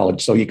common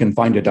knowledge, so you can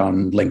find it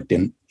on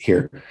LinkedIn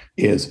here,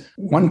 is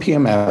one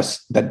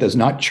PMS that does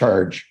not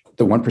charge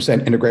the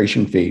 1%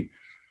 integration fee.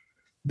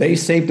 They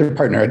saved their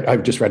partner.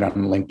 I've just read on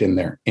LinkedIn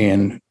there.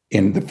 And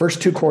in the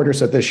first 2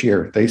 quarters of this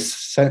year, they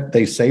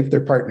saved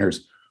their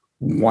partners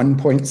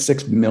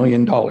 $1.6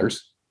 million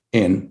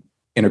in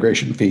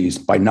integration fees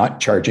by not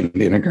charging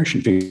the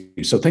integration fee.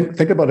 So think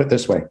about it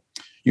this way.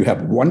 You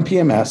have one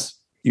PMS,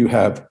 you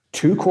have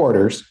 2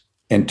 quarters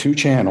and 2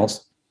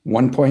 channels,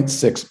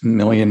 $1.6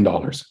 million.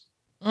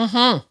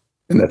 Mm-hmm.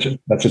 And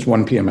that's just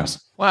one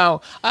PMS.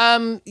 Wow.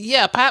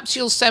 Yeah, perhaps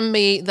you'll send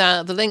me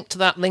the link to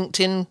that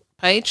LinkedIn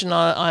page and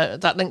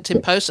that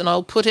LinkedIn post, and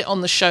I'll put it on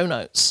the show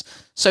notes.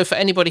 So for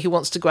anybody who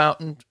wants to go out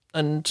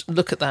and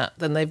look at that,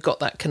 then they've got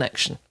that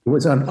connection. It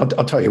was on,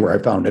 I'll tell you where I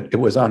found it. It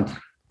was on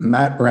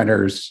Matt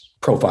Renner's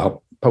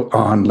profile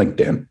on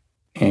LinkedIn,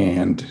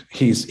 and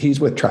he's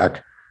with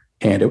Track,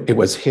 and it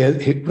was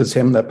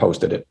him that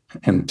posted it.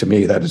 And to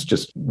me, that is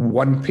just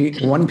one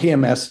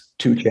PMS,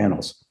 2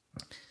 channels,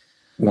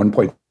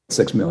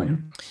 1.6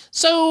 million.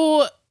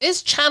 So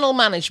is channel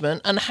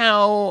management and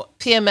how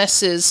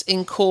PMSs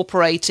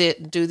incorporate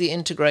it, do the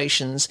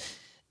integrations,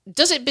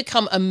 does it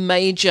become a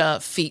major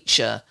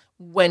feature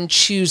when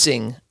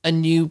choosing a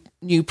new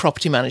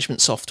property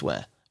management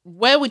software?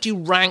 Where would you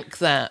rank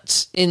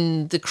that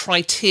in the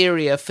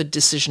criteria for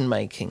decision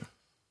making?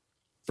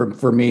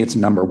 For me, it's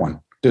number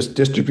one.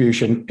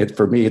 Distribution,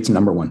 for me, it's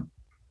number one.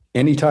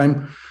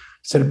 Anytime,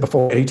 said it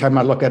before, anytime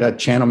I look at a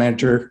channel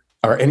manager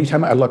or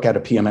anytime I look at a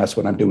PMS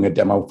when I'm doing a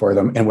demo for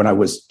them, and when I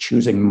was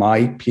choosing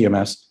my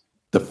PMS,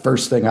 the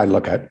first thing I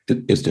look at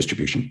is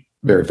distribution,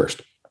 very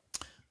first.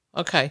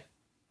 Okay.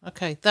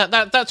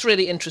 That's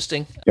really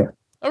interesting. Yeah.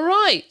 All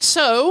right.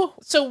 So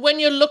when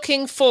you're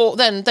looking for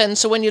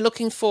when you're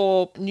looking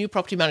for new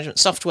property management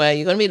software,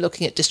 you're going to be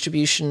looking at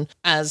distribution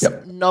as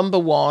number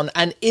one.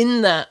 And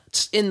in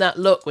that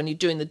look, when you're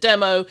doing the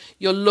demo,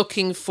 you're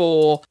looking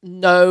for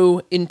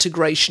no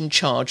integration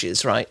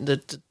charges, right?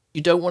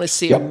 You don't want to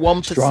see a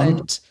 1%.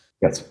 Strong.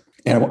 Yes.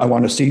 And I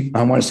want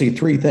to see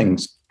 3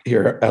 things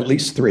here, at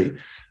least 3.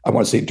 I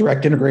want to see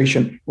direct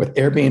integration with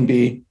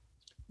Airbnb,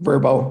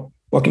 Vrbo,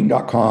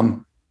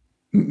 Booking.com,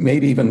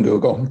 maybe even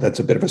Google. That's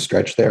a bit of a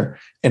stretch there.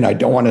 And I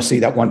don't want to see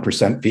that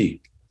 1%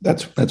 fee.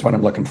 That's what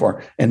I'm looking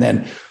for. And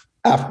then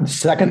after the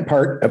second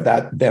part of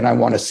that, then I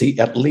want to see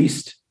at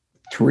least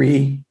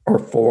 3 or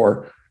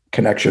 4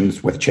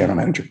 connections with Channel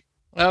Manager.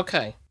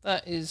 Okay.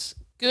 That is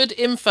good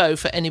info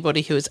for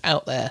anybody who is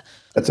out there.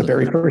 That's the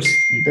very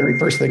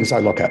first things I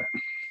look at.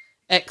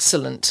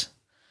 Excellent.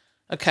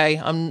 Okay.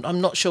 I'm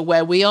not sure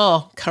where we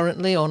are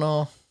currently on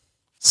our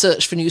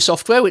search for new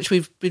software, which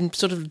we've been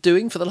sort of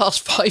doing for the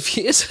last 5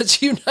 years.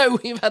 As you know,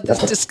 we've had this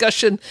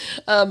discussion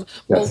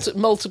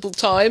multiple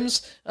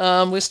times.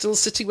 We're still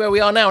sitting where we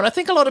are now. And I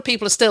think a lot of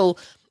people are still,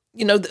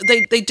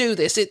 they do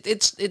this.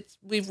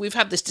 We've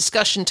had this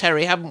discussion,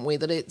 Terry, haven't we?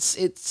 That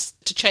it's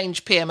to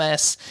change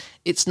PMS.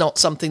 It's not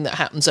something that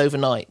happens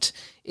overnight.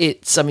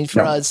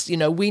 For us,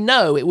 we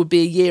know it would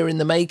be a year in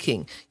the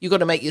making. You've got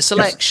to make your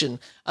selection,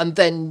 and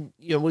then,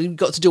 you've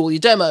got to do all your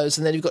demos,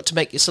 and then you've got to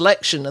make your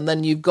selection, and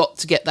then you've got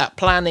to get that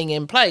planning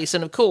in place.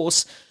 And of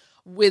course,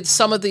 with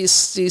some of these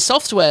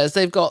softwares,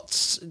 they've got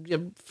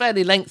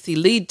fairly lengthy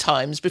lead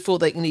times before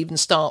they can even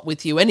start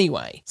with you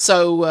anyway.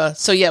 So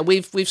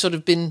we've sort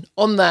of been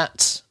on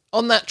that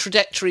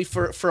trajectory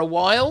for a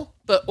while,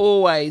 but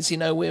always,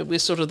 we're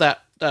sort of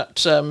that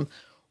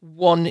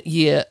 1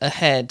 year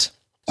ahead.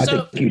 I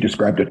think you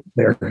described it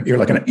there. You're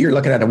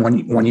looking at a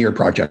one year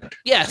project.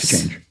 Yes. To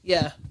change.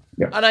 Yeah.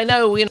 And I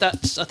know I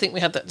think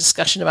we had that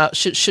discussion about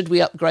should we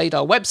upgrade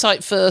our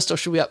website first or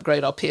should we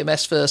upgrade our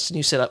PMS first? And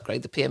you said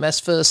upgrade the PMS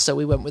first, so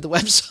we went with the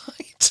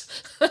website.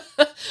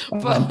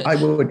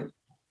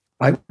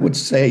 I would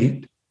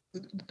say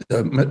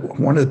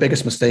one of the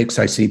biggest mistakes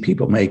I see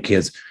people make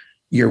is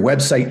your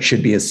website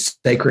should be as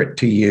sacred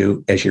to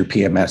you as your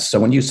PMS. So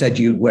when you said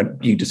you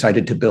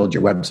decided to build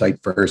your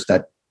website first,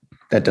 that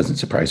doesn't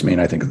surprise me,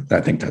 and I think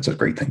that's a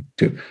great thing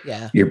too.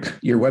 Yeah,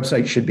 your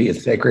website should be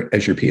as sacred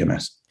as your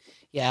PMS.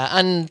 Yeah,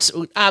 and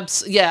that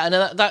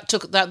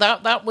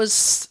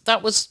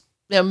was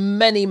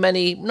many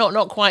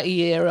not quite a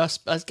year.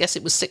 I guess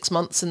it was 6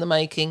 months in the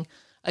making.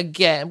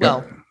 Again, well,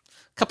 a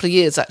couple of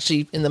years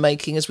actually in the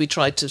making as we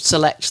tried to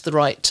select the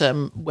right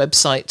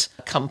website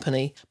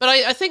company. But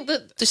I think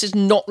that this is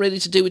not really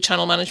to do with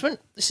channel management.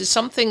 This is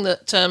something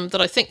that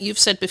I think you've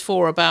said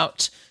before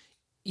about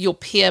your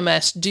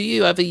PMS. Do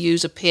you ever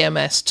use a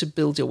PMS to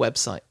build your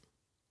website?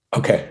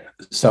 Okay.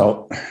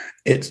 So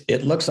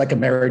it looks like a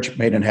marriage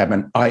made in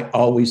heaven. I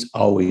almost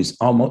always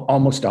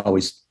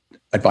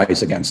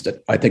advise against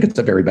it. I think it's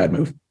a very bad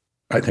move.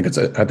 I think it's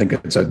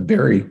a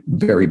very,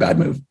 very bad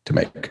move to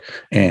make.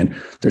 And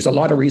there's a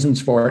lot of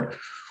reasons for it.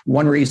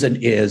 One reason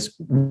is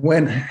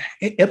when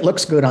it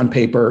looks good on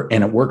paper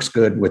and it works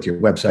good with your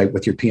website,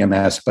 with your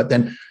PMS, but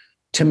then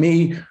to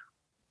me,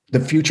 the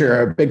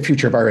future, a big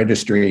future of our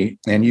industry,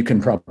 and you can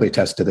probably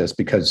attest to this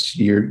because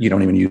you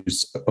don't even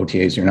use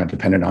OTAs, you're not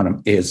dependent on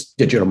them, is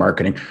digital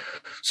marketing.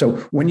 So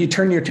when you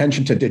turn your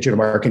attention to digital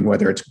marketing,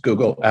 whether it's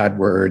Google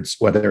AdWords,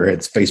 whether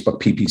it's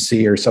Facebook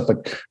PPC or something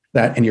like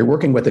that, and you're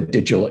working with a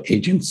digital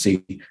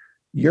agency,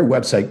 your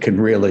website can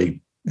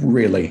really,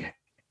 really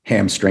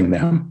hamstring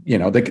them.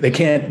 They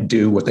can't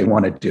do what they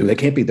want to do. They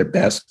can't be their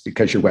best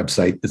because your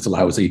website is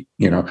lousy,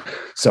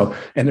 So,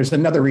 and there's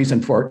another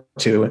reason for it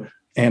too.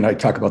 And I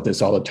talk about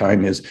this all the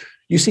time is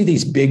you see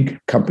these big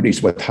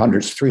companies with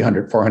hundreds,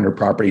 300, 400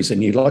 properties,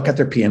 and you look at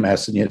their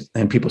PMS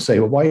and people say,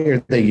 well, why are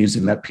they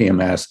using that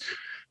PMS?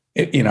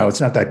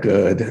 It's not that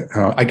good.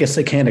 I guess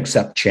they can't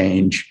accept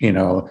change,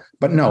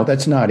 but no,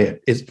 that's not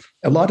it. It's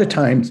a lot of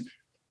times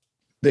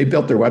they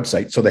built their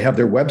website. So they have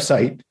their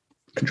website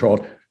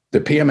controlled, the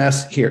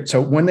PMS here.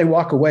 So when they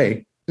walk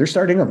away, they're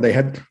starting over.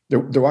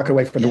 They're walking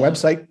away from the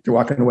website. They're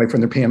walking away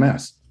from their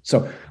PMS.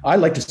 So I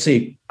like to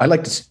see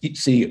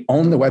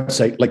own the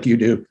website like you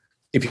do.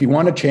 If you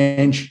want to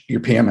change your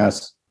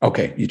PMS,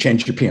 okay, you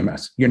change your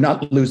PMS. You're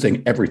not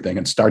losing everything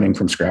and starting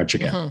from scratch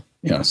again.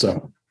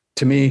 So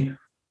to me,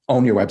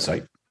 own your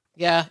website.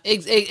 Yeah,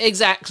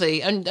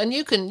 exactly. And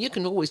you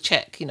can always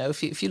check,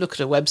 if you look at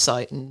a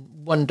website and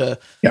wonder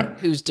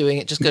who's doing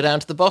it, just go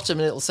down to the bottom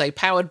and it'll say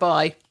powered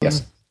by.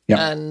 Yes.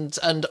 Yeah.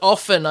 And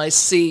often I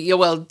see,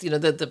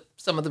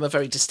 some of them are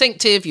very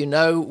distinctive,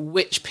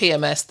 which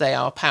PMS they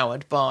are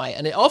powered by.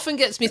 And it often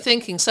gets me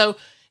thinking, so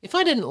if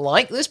I didn't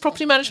like this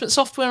property management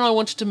software and I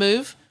wanted to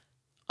move,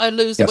 I'd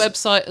lose the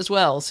website as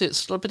well. So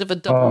it's a bit of a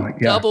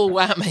double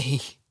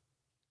whammy.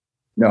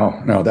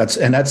 No,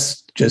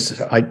 that's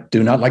just, I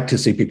do not like to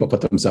see people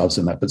put themselves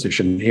in that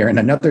position here. And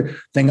another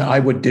thing I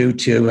would do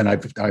too, and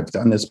I've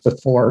done this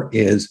before,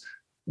 is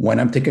when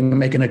I'm thinking of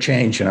making a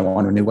change and I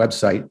want a new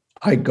website,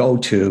 I go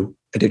to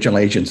a digital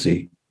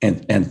agency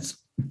and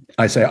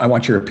I say, I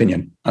want your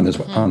opinion on this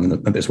on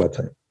this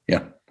website.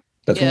 Yeah,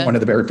 that's one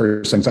of the very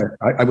first things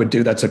I would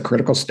do. That's a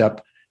critical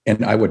step,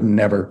 and I would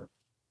never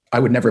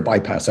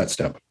bypass that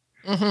step.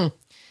 Mm-hmm.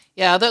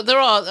 Yeah,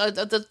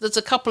 there's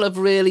a couple of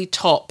really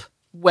top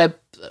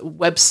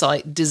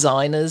website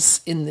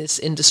designers in this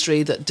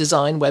industry that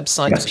design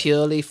websites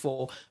purely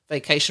for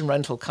vacation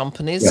rental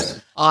companies. Yes.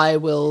 I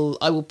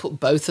will put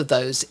both of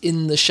those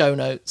in the show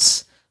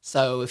notes.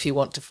 So if you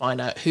want to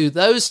find out who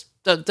those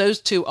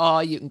two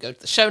are, you can go to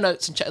the show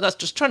notes and check. That's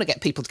just trying to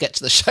get people to get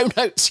to the show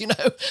notes,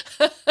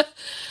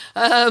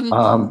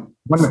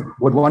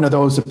 Would one of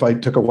those, if I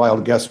took a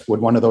wild guess, would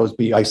one of those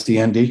be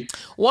ICND?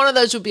 One of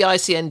those would be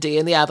ICND,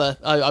 and the other,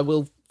 I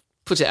will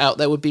put it out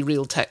there, would be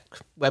Realtech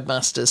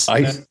Webmasters.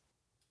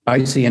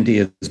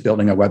 ICND is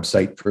building a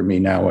website for me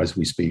now as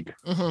we speak.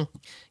 Mm-hmm.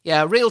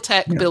 Yeah,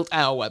 Realtech built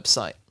our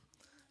website.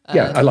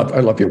 I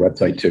love your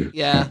website too.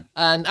 Yeah,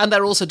 and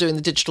they're also doing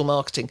the digital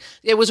marketing.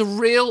 It was a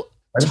real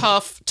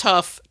tough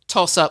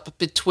toss-up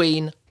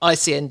between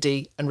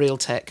ICND and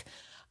Realtech.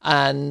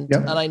 And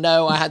I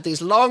know I had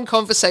these long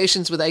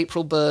conversations with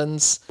April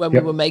Burns when we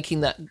were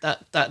making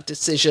that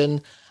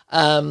decision.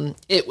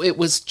 It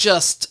was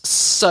just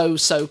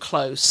so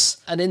close.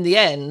 And in the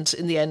end,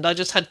 I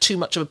just had too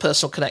much of a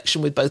personal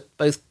connection with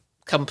both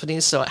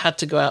companies, so I had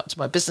to go out to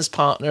my business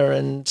partner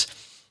and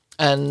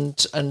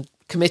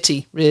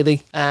committee,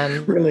 really.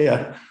 And really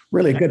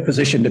a good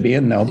position to be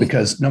in, though,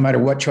 because no matter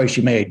what choice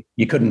you made,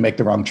 you couldn't make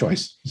the wrong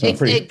choice. So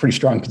pretty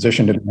strong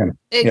position to be in.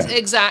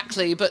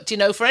 Exactly. But,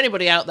 for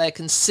anybody out there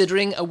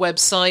considering a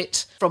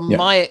website, from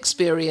my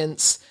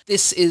experience,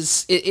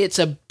 it's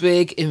a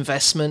big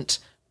investment.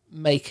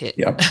 Make it.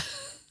 Yeah.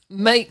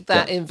 Make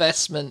that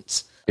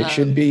investment. It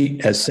should be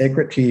as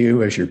sacred to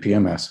you as your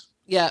PMS.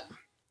 Yeah.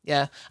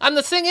 Yeah. And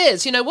the thing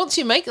is, once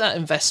you make that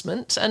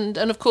investment, and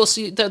of course,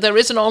 there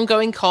is an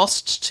ongoing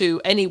cost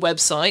to any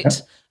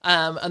website,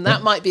 and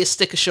that might be a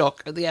sticker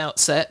shock at the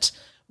outset.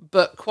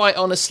 But quite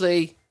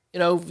honestly,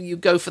 you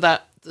go for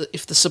that.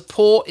 If the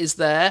support is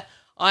there,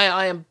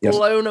 I am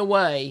blown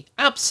away,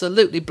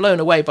 absolutely blown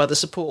away by the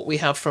support we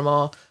have from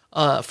our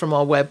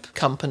web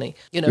company.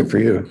 Good for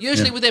you.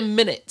 Usually within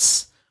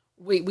minutes.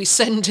 We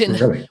send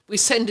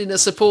in a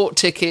support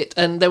ticket,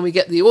 and then we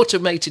get the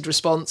automated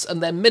response,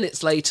 and then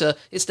minutes later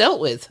it's dealt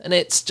with, and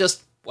it's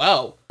just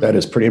wow. That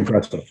is pretty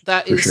impressive.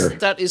 That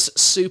is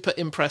super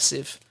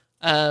impressive.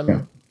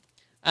 And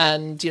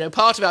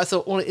part of it, I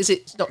thought, well, is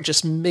it not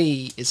just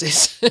me? Is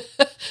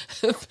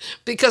it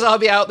because I'll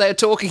be out there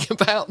talking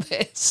about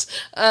this?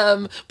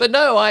 But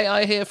no,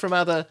 I hear from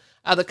other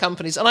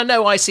companies, and I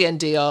know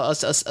ICND are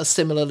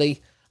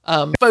similarly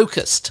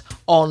focused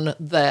on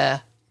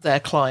their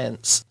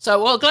clients.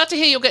 So, well, glad to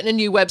hear you're getting a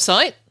new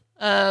website.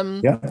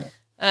 And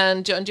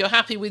you're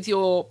happy with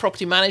your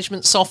property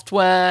management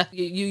software.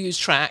 You use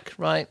Track,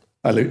 right?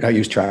 I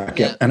use Track,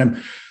 and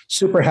I'm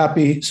super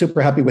happy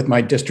with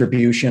my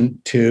distribution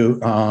too.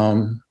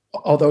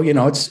 Although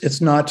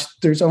it's not.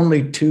 There's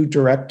only 2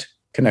 direct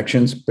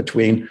connections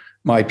between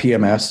my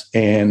PMS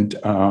and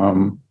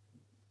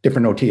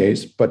different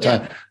OTAs, but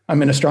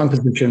I'm in a strong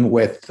position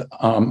with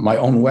my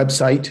own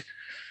website,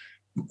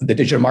 the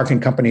digital marketing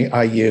company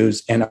I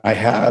use, and I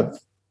have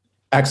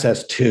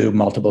access to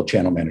multiple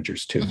channel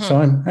managers too. So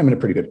I'm in a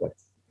pretty good place.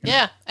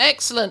 Yeah,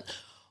 excellent.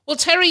 Well,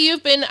 Terry,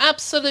 you've been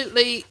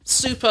absolutely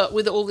super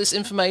with all this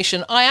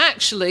information.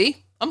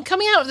 I'm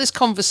coming out of this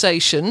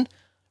conversation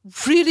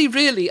really,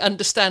 really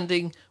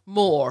understanding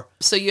more.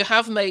 So you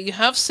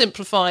have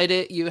simplified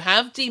it, you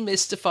have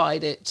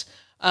demystified it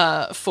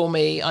for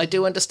me. I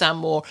do understand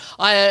more.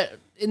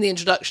 In the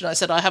introduction, I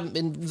said I haven't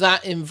been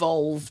that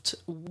involved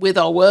with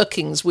our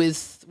workings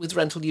with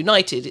Rental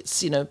United.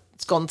 It's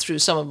gone through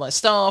some of my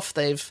staff.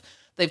 They've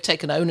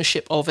taken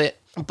ownership of it.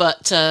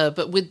 But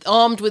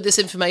armed with this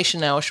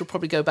information now, I shall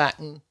probably go back,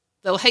 and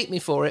they'll hate me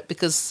for it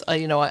because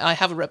I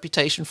have a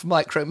reputation for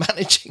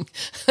micromanaging.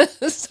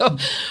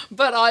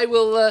 But I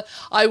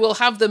will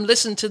have them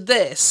listen to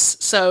this.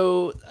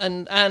 So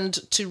and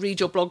to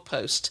read your blog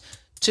post.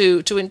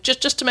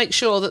 Just to make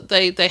sure that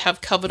they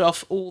have covered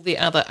off all the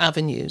other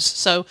avenues.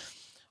 So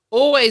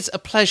always a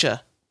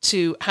pleasure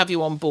to have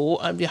you on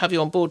board.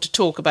 To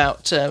talk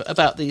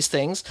about these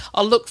things.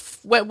 I'll look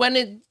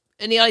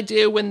any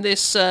idea when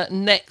this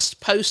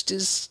next post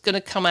is going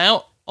to come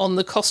out on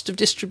the cost of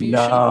distribution?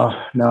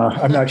 No,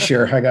 I'm not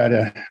sure.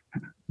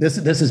 This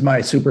is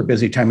my super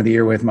busy time of the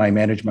year with my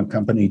management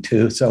company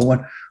too.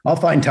 So I'll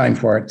find time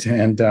for it,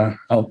 and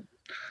I'll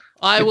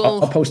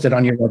post it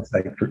on your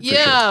website. For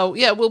sure.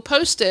 Yeah, we'll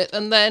post it,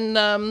 and then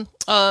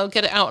I'll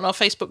get it out on our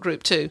Facebook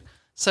group too.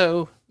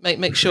 So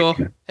make sure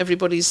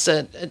everybody's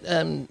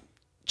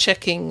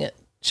checking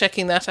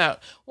that out.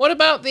 What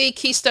about the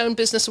Keystone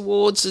Business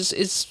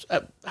Awards?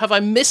 Have I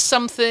missed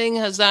something?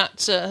 Has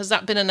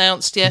that been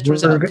announced yet, or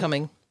is it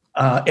upcoming?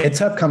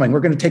 It's upcoming.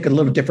 We're going to take a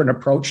little different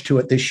approach to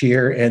it this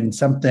year, and it's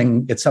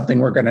something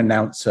we're going to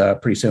announce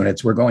pretty soon.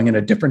 We're going in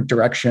a different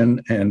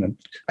direction, and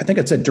I think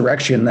it's a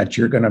direction that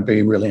you're going to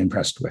be really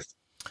impressed with.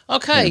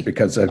 Okay,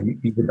 because of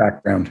your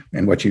background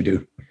and what you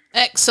do.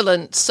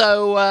 Excellent.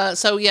 So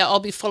I'll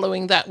be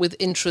following that with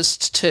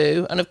interest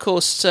too. And of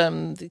course,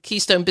 the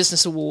Keystone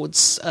Business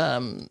Awards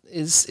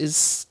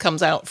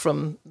comes out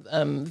from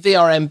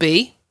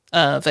VRMB.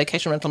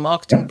 Vacation Rental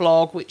Marketing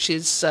blog, which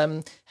is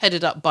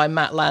headed up by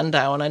Matt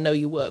Landau, and I know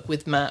you work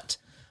with Matt.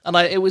 And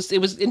it was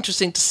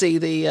interesting to see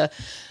the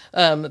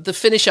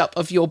finish up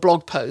of your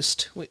blog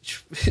post,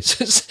 which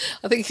was,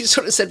 I think he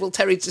sort of said, "Well,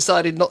 Terry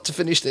decided not to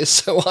finish this,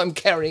 so I'm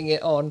carrying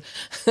it on."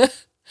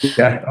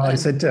 Yeah, I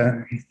said,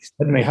 he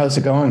said to me, "How's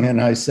it going?"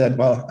 And I said,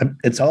 "Well,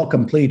 it's all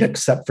complete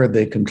except for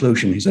the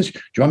conclusion." He says, "Do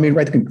you want me to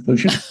write the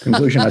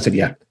conclusion?" I said,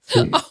 "Yeah,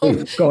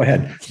 please, go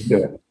ahead,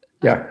 do it."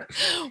 Yeah.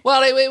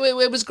 Well,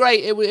 it was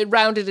great. It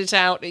rounded it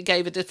out. It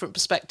gave a different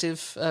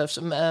perspective,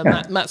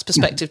 Matt's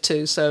perspective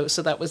too. So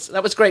that was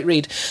a great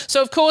read.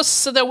 So of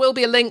course there will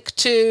be a link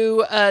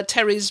to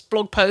Terry's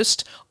blog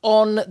post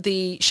on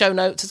the show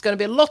notes. There's going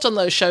to be a lot on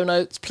those show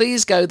notes.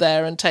 Please go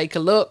there and take a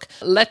look.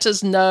 Let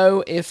us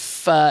know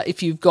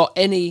if you've got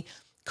any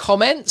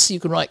comments. You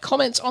can write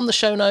comments on the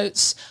show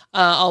notes.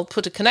 I'll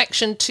put a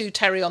connection to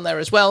Terry on there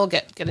as well.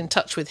 Get in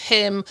touch with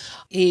him.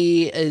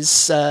 He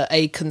is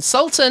a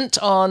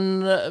consultant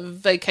on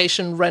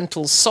vacation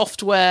rental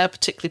software,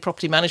 particularly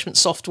property management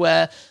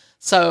software.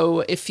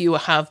 So if you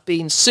have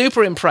been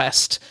super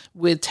impressed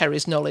with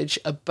Terry's knowledge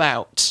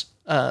about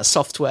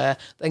software,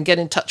 then get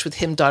in touch with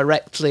him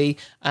directly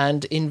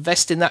and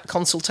invest in that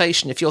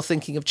consultation. If you're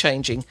thinking of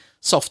changing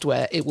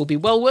software, it will be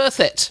well worth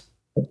it.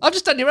 I've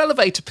just done your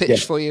elevator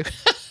pitch for you.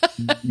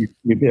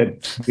 You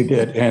did.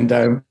 And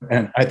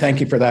I thank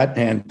you for that.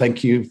 And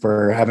thank you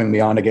for having me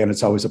on again.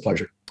 It's always a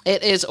pleasure.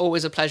 It is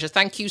always a pleasure.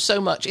 Thank you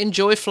so much.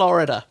 Enjoy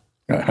Florida.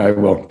 I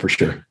will, for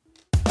sure.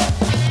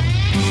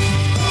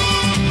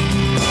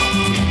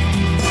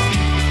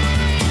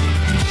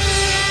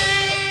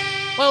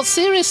 Well,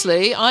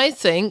 seriously, I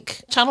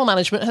think channel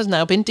management has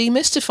now been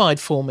demystified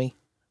for me.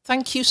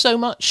 Thank you so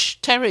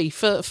much, Terry,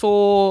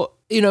 for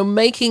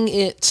making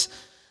it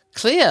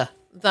clear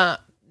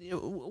that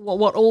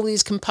what all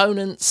these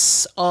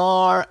components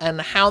are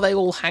and how they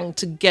all hang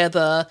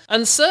together,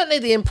 and certainly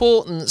the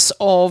importance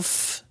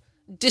of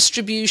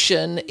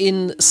distribution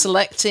in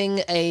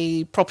selecting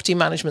a property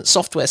management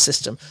software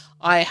system.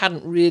 I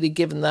hadn't really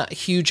given that a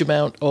huge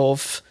amount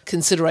of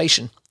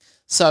consideration.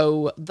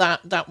 So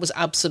that was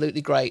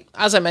absolutely great.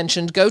 As I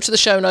mentioned, go to the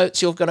show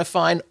notes. You're going to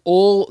find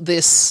all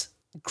this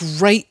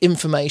great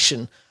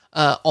information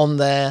on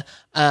there,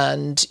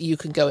 and you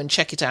can go and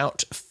check it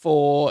out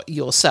for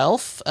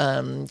yourself.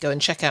 Go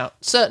and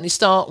certainly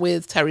start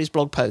with Terry's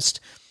blog post,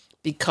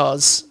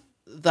 because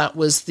that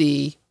was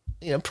the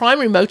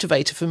primary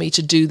motivator for me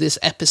to do this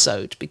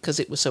episode, because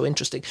it was so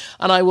interesting.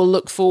 And I will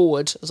look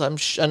forward, as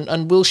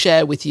and will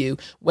share with you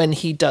when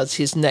he does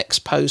his next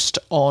post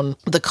on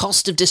the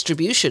cost of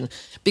distribution,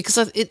 because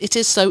it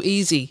is so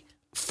easy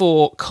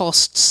for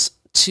costs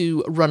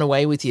to run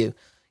away with you.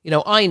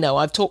 I know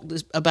I've talked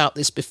about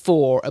this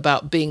before,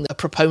 about being a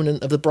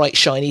proponent of the bright,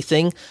 shiny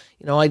thing.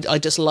 I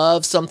just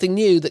love something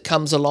new that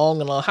comes along,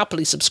 and I'll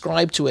happily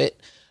subscribe to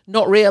it,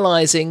 not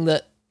realizing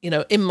that,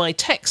 in my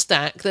tech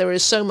stack, there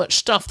is so much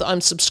stuff that I'm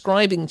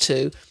subscribing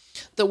to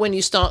that when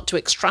you start to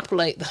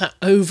extrapolate that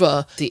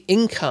over the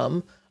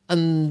income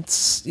and,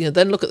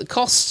 then look at the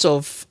costs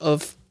of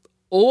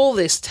all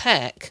this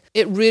tech,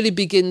 it really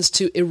begins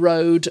to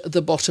erode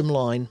the bottom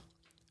line.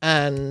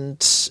 And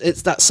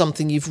that's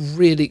something you've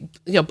really,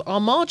 our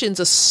margins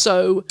are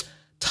so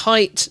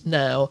tight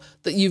now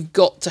that you've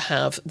got to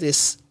have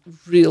this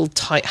real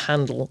tight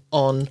handle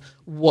on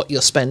what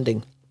you're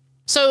spending.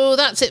 So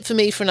that's it for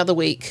me for another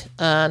week.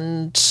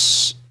 And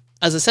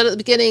as I said at the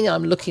beginning,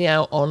 I'm looking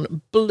out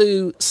on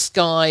blue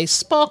sky,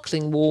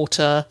 sparkling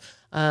water,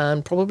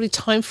 and probably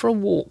time for a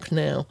walk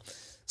now.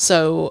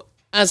 So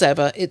as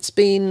ever, it's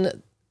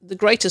been the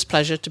greatest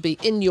pleasure to be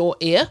in your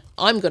ear.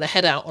 I'm going to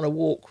head out on a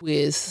walk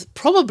with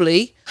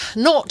probably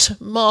not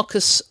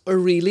Marcus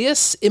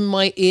Aurelius in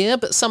my ear,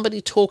 but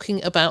somebody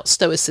talking about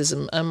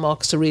Stoicism and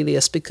Marcus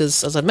Aurelius,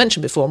 because as I've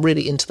mentioned before, I'm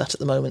really into that at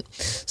the moment.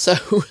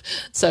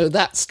 So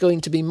that's going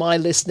to be my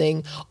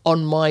listening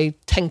on my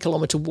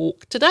 10-kilometre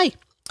walk today.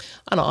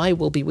 And I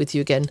will be with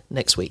you again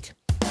next week.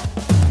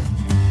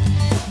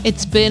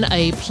 It's been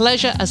a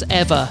pleasure as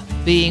ever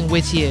being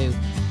with you.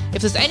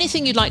 If there's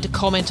anything you'd like to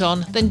comment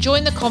on, then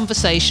join the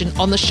conversation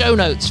on the show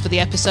notes for the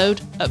episode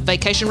at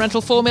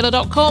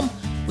vacationrentalformula.com.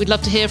 We'd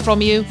love to hear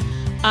from you,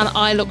 and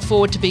I look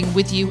forward to being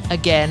with you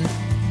again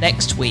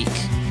next week.